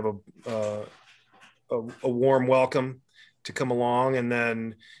are going to have a warm welcome to come along, and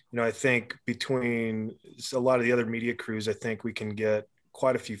then I think between a lot of the other media crews, I think we can get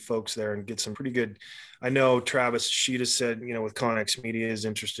quite a few folks there and get some pretty good. I know Travis Sheeta said, with Connex Media is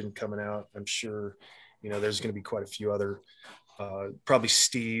interested in coming out. I'm sure, there's going to be quite a few other, probably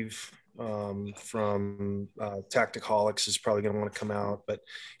Steve from Tacticaholics is probably going to want to come out. But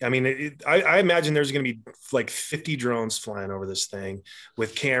I imagine there's going to be 50 drones flying over this thing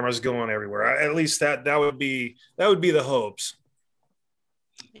with cameras going everywhere. At least that would be the hopes.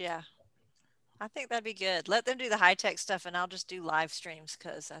 Yeah. I think that'd be good. Let them do the high-tech stuff, and I'll just do live streams,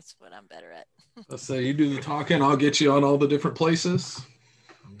 because that's what I'm better at. Let's say you do the talking. I'll get you on all the different places.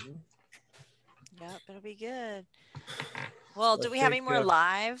 Yep, it'll be good. Well, do we have any more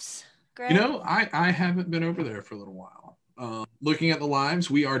lives, Greg? I haven't been over there for a little while. Looking at the lives,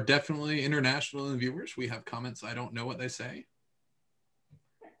 we are definitely international in viewers. We have comments. I don't know what they say.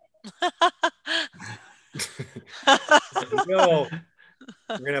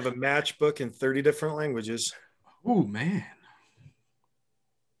 We're going to have a matchbook in 30 different languages. Oh, man.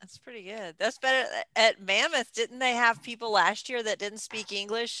 That's pretty good. That's better. At Mammoth, didn't they have people last year that didn't speak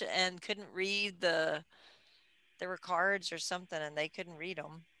English and couldn't read there were cards or something and they couldn't read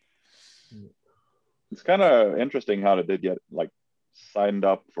them? It's kind of interesting how they did get like signed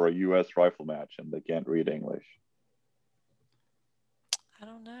up for a U.S. rifle match and they can't read English. I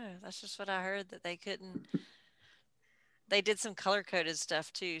don't know. That's just what I heard, that they couldn't. They did some color coded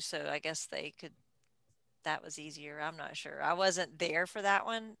stuff too, so I guess they could. That was easier. I'm not sure. I wasn't there for that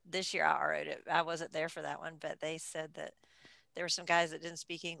one this year. I wrote it. I wasn't there for that one, but they said that there were some guys that didn't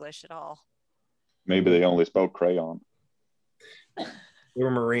speak English at all. Maybe they only spoke crayon. They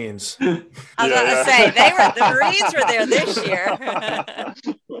were Marines. I was about to say the Marines were there this year.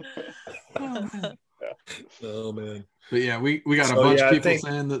 Oh man. But yeah, we got a bunch of people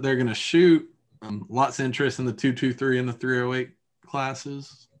saying that they're gonna shoot. Lots of interest in the 223 and the 308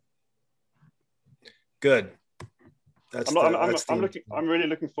 classes. Good. I'm really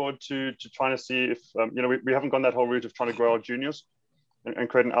looking forward to trying to see if we haven't gone that whole route of trying to grow our juniors and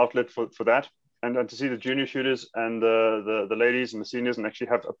create an outlet for that, and to see the junior shooters and the ladies and the seniors and actually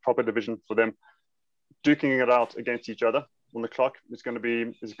have a proper division for them duking it out against each other on the clock is going to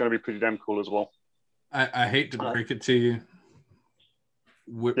be pretty damn cool as well. I hate to break it to you.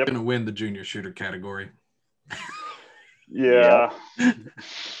 We're going to win the junior shooter category. Yeah.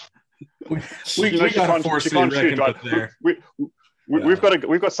 We got to force the shoot right there.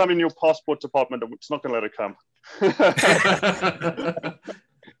 We've got some in your passport department, and it's not going to let it come.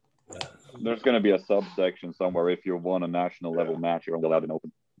 There's going to be a subsection somewhere. If you won a national level match, you're only allowed in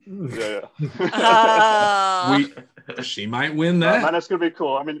open. Yeah. She might win that. Man, it's going to be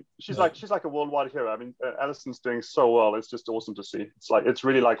cool. I mean, she's like a worldwide hero. I mean, Allison's doing so well. It's just awesome to see. It's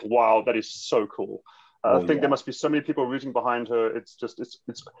really like, wow, that is so cool. I think there must be so many people rooting behind her. It's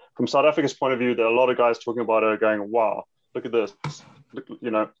from South Africa's point of view, there are a lot of guys talking about her going, wow, look at this. Look,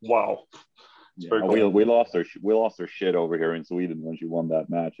 wow. Cool. We lost our shit over here in Sweden when she won that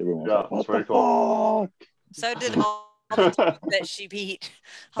match. Everyone was like, what the fuck? So did all the teams that she beat.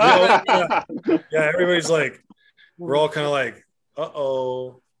 Yeah, everybody's like, we're all kind of like,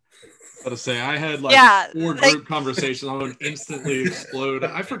 uh-oh. To say I had four group conversations. I would instantly explode.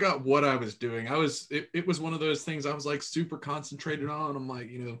 I forgot what I was doing. It was one of those things I was like super concentrated on. I'm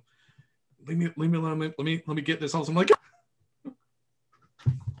like, leave me alone. Let me get this. I'm like,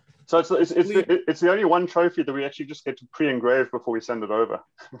 so it's the only one trophy that we actually just get to pre-engrave before we send it over.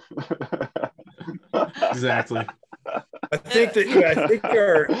 Exactly. I think the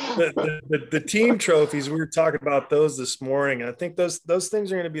team trophies, we were talking about those this morning. I think those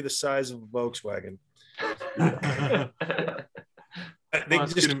things are going to be the size of a Volkswagen. They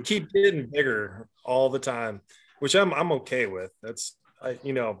just keep getting bigger all the time, which I'm okay with.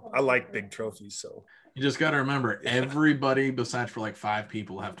 I like big trophies. So you just got to remember, everybody besides for like 5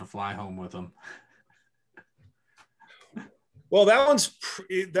 people have to fly home with them. Well, that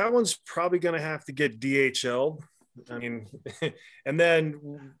one's probably going to have to get DHL'd. I mean, and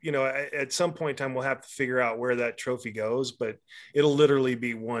then, at some point in time, we'll have to figure out where that trophy goes, but it'll literally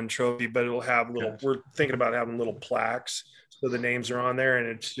be one trophy, but it'll have we're thinking about having little plaques. So the names are on there and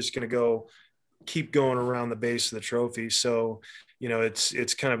it's just going to keep going around the base of the trophy. So,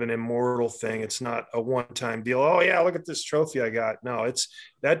 it's kind of an immortal thing. It's not a one-time deal. Oh yeah, look at this trophy I got. No,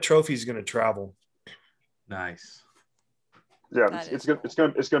 that trophy is going to travel. Nice. Yeah. It's going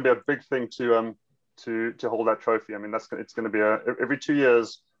to be a big thing to hold that trophy. I mean, it's going to be every 2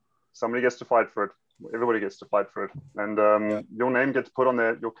 years, somebody gets to fight for it. Everybody gets to fight for it, and your name gets put on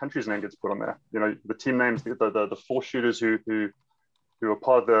there. Your country's name gets put on there. The team names, the 4 shooters who are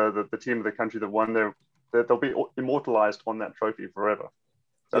part of the team of the country that won there, they'll be immortalized on that trophy forever.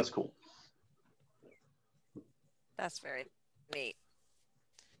 That's cool. That's very neat.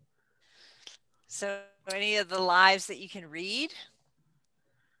 So, any of the lives that you can read?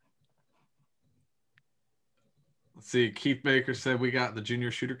 Let's see. Keith Baker said we got the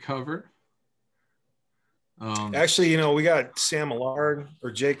junior shooter cover. Actually, we got Sam Millard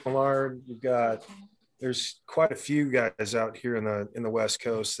or Jake Millard. There's quite a few guys out here in the West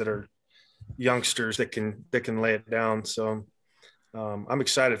Coast that are youngsters that can lay it down. So I'm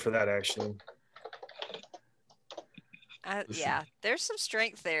excited for that, actually. Yeah, there's some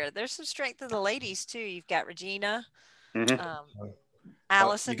strength there. There's some strength in the ladies too. You've got Regina,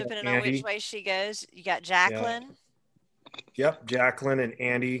 Allison, depending on which way she goes. You got Jacqueline. Yeah. Yep, Jacqueline and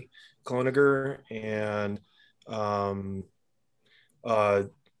Andy Kloniger and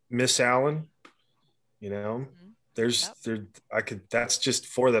Miss Allen. That's just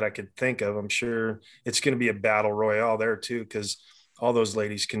 4 that I could think of. I'm sure it's going to be a battle royale there too, because all those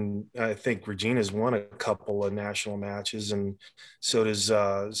ladies can. I think Regina's won a couple of national matches, and so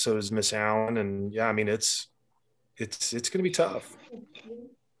does Miss Allen. And yeah, I mean it's going to be tough.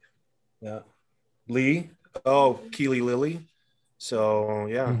 Yeah, Lee. Oh, Keely Lilly. So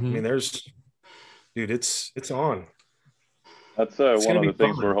yeah, I mean it's on. That's one of the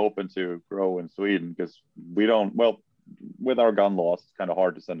things we're hoping to grow in Sweden, because we don't, well, with our gun laws, it's kind of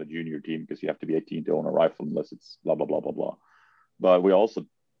hard to send a junior team because you have to be 18 to own a rifle unless it's blah, blah, blah, blah, blah. But we also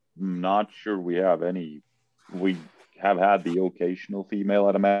not sure we have any. We have had the occasional female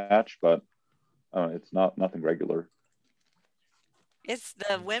at a match, but it's nothing regular. It's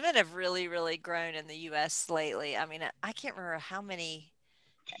the women have really, really grown in the U.S. lately. I mean, I can't remember how many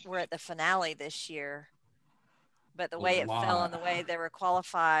were at the finale this year, but the way it fell and the way they were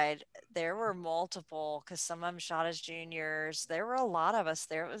qualified, there were multiple, because some of them shot as juniors. There were a lot of us.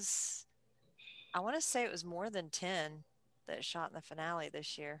 There was, I want to say it was more than 10 that shot in the finale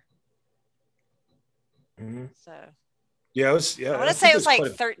this year. So yeah, it was. Yeah, I want to say it was like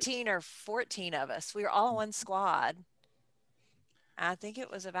 13 or 14 of us. We were all in one squad. I think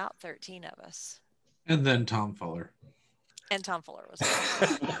it was about 13 of us. And then Tom Fuller. And Tom Fuller was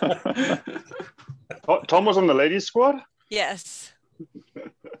Tom was on the ladies squad? Yes.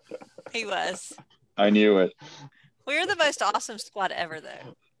 He was. I knew it. We were the most awesome squad ever,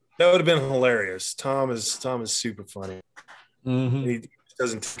 though. That would have been hilarious. Tom is super funny. He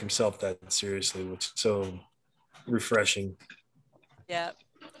doesn't take himself that seriously, which is so refreshing. Yep.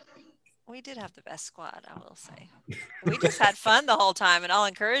 We did have the best squad, I will say. We just had fun the whole time and all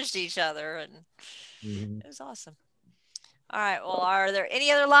encouraged each other, and it was awesome. All right. Well, are there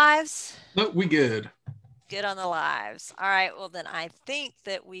any other lives? No, we good. Good on the lives. All right. Well, then I think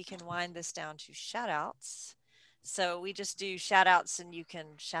that we can wind this down to shout outs. So we just do shout outs and you can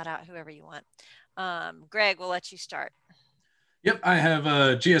shout out whoever you want. Greg, we'll let you start. Yep. I have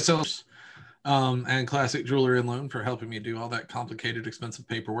GSL and Classic Jewelry and Loan for helping me do all that complicated, expensive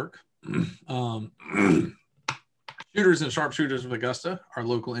paperwork. Shooters and Sharpshooters of Augusta, our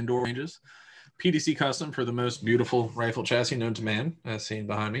local indoor ranges. PDC Custom for the most beautiful rifle chassis known to man, as seen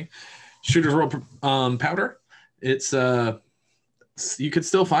behind me. Shooter's World Powder. It's you could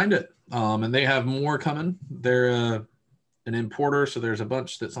still find it, and they have more coming. They're an importer, so there's a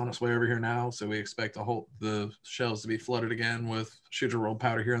bunch that's on its way over here now. So we expect the shelves to be flooded again with Shooter's World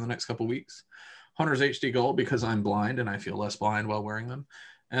Powder here in the next couple weeks. Hunter's HD Gold because I'm blind and I feel less blind while wearing them.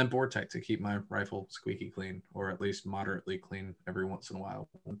 And Vortec to keep my rifle squeaky clean, or at least moderately clean every once in a while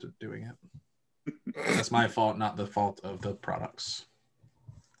when doing it. That's my fault, not the fault of the products.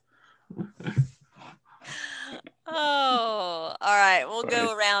 Oh, all right. We'll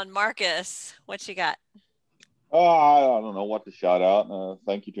go around. Marcus, what you got? I don't know what to shout out.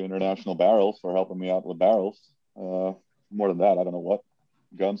 Thank you to International Barrels for helping me out with barrels. More than that, I don't know what.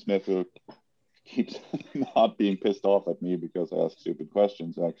 Gunsmith who keeps not being pissed off at me because I ask stupid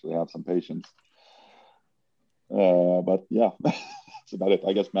questions. I actually have some patience. But yeah, that's about it.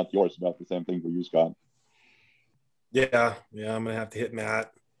 I guess, Matt, yours about the same thing for you, Scott. Yeah, I'm gonna have to hit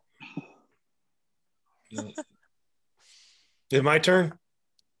Matt. Is it my turn?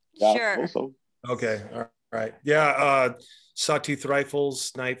 Yeah, sure. Also. Okay, all right. Yeah, Sawtooth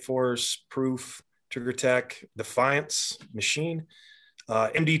Rifles, Night Force, Proof, Trigger Tech, Defiance, Machine,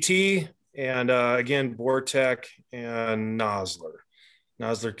 MDT, and again, Vortec and Nosler.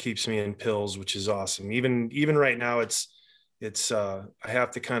 Nosler keeps me in pills, which is awesome. Even right now, it's I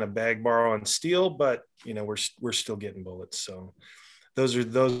have to kind of bag borrow on steel, but we're still getting bullets. So those are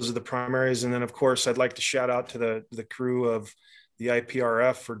the primaries. And then of course I'd like to shout out to the crew of the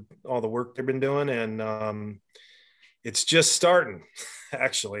IPRF for all the work they've been doing. And it's just starting,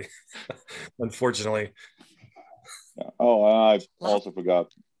 actually, unfortunately. Oh, I also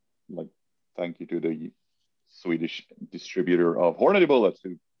forgot, thank you to the Swedish distributor of Hornady bullets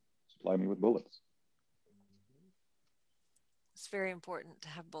who supply me with bullets. It's very important to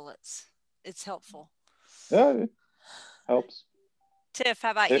have bullets. It's helpful. Yeah, it helps. Tiff,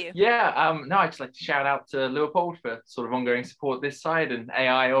 how about you? Yeah, no, I'd just like to shout out to Leopold for sort of ongoing support this side, and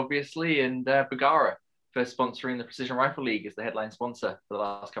AI obviously, and Bagara for sponsoring the Precision Rifle League as the headline sponsor for the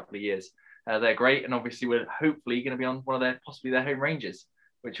last couple of years. They're great, and obviously we're hopefully going to be on one of possibly their home ranges,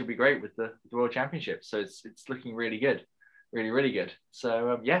 which will be great with the World Championship. So it's looking really good, really good.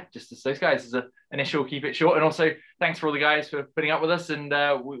 So yeah, just as those guys as an initial, keep it short, and also thanks for all the guys for putting up with us. And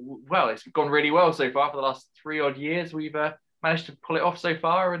well, it's gone really well so far for the last 3 odd years. We've managed to pull it off so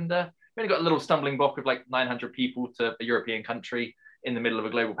far, and we only got a little stumbling block of like 900 people to a European country in the middle of a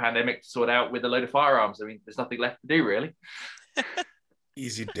global pandemic to sort out with a load of firearms. I mean, there's nothing left to do really.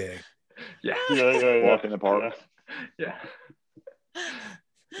 Easy day. Yeah. Walk in the park. Yeah.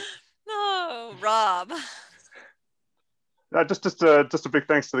 No, Robb. Just a big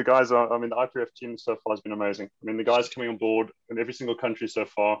thanks to the guys. I mean, the IPF team so far has been amazing. I mean, the guys coming on board in every single country so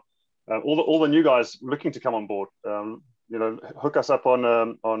far. All the new guys looking to come on board. Hook us up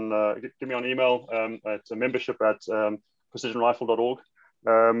give me on email at membership at precisionrifle.org.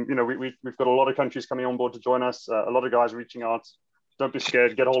 We've got a lot of countries coming on board to join us. A lot of guys reaching out. Don't be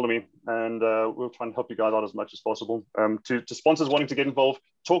scared. Get a hold of me, and we'll try and help you guys out as much as possible. To sponsors wanting to get involved,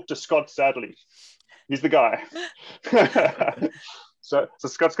 talk to Scott Satterlee. He's the guy. so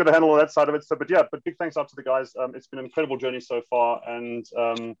Scott's got to handle all that side of it. But big thanks out to the guys. It's been an incredible journey so far, and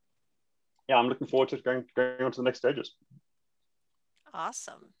I'm looking forward to going on to the next stages.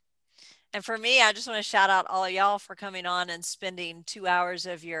 Awesome. And for me, I just want to shout out all of y'all for coming on and spending 2 hours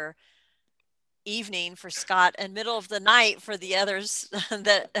of your evening for Scott and middle of the night for the others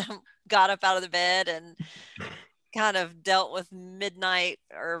that got up out of the bed and kind of dealt with midnight,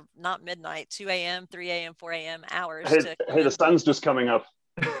 or not midnight, 2 a.m., 3 a.m., 4 a.m. hours. Hey, the sun's just coming up.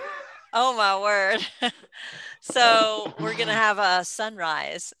 Oh, my word. So we're going to have a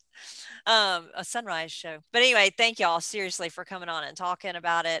sunrise show. But anyway, thank y'all seriously for coming on and talking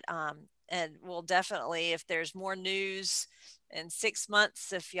about it. And we'll definitely, if there's more news in 6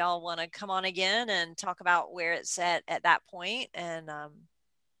 months, if y'all want to come on again and talk about where it's at that point, and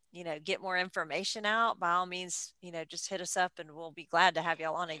get more information out, by all means, just hit us up and we'll be glad to have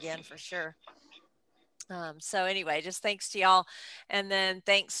y'all on again for sure. So anyway, just thanks to y'all. And then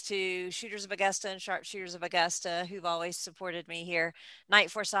thanks to Shooters of Augusta and Sharpshooters of Augusta, who've always supported me here.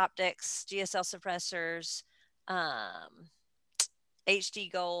 Night Force Optics, GSL Suppressors,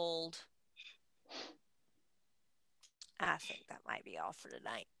 HD Gold. I think that might be all for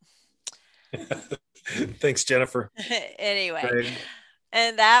tonight. Thanks, Jennifer. Anyway. Great.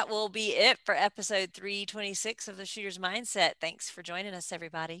 And that will be it for episode 326 of the Shooter's Mindset. Thanks for joining us,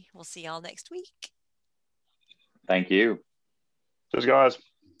 everybody. We'll see y'all next week. Thank you. Cheers, guys.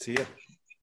 See ya.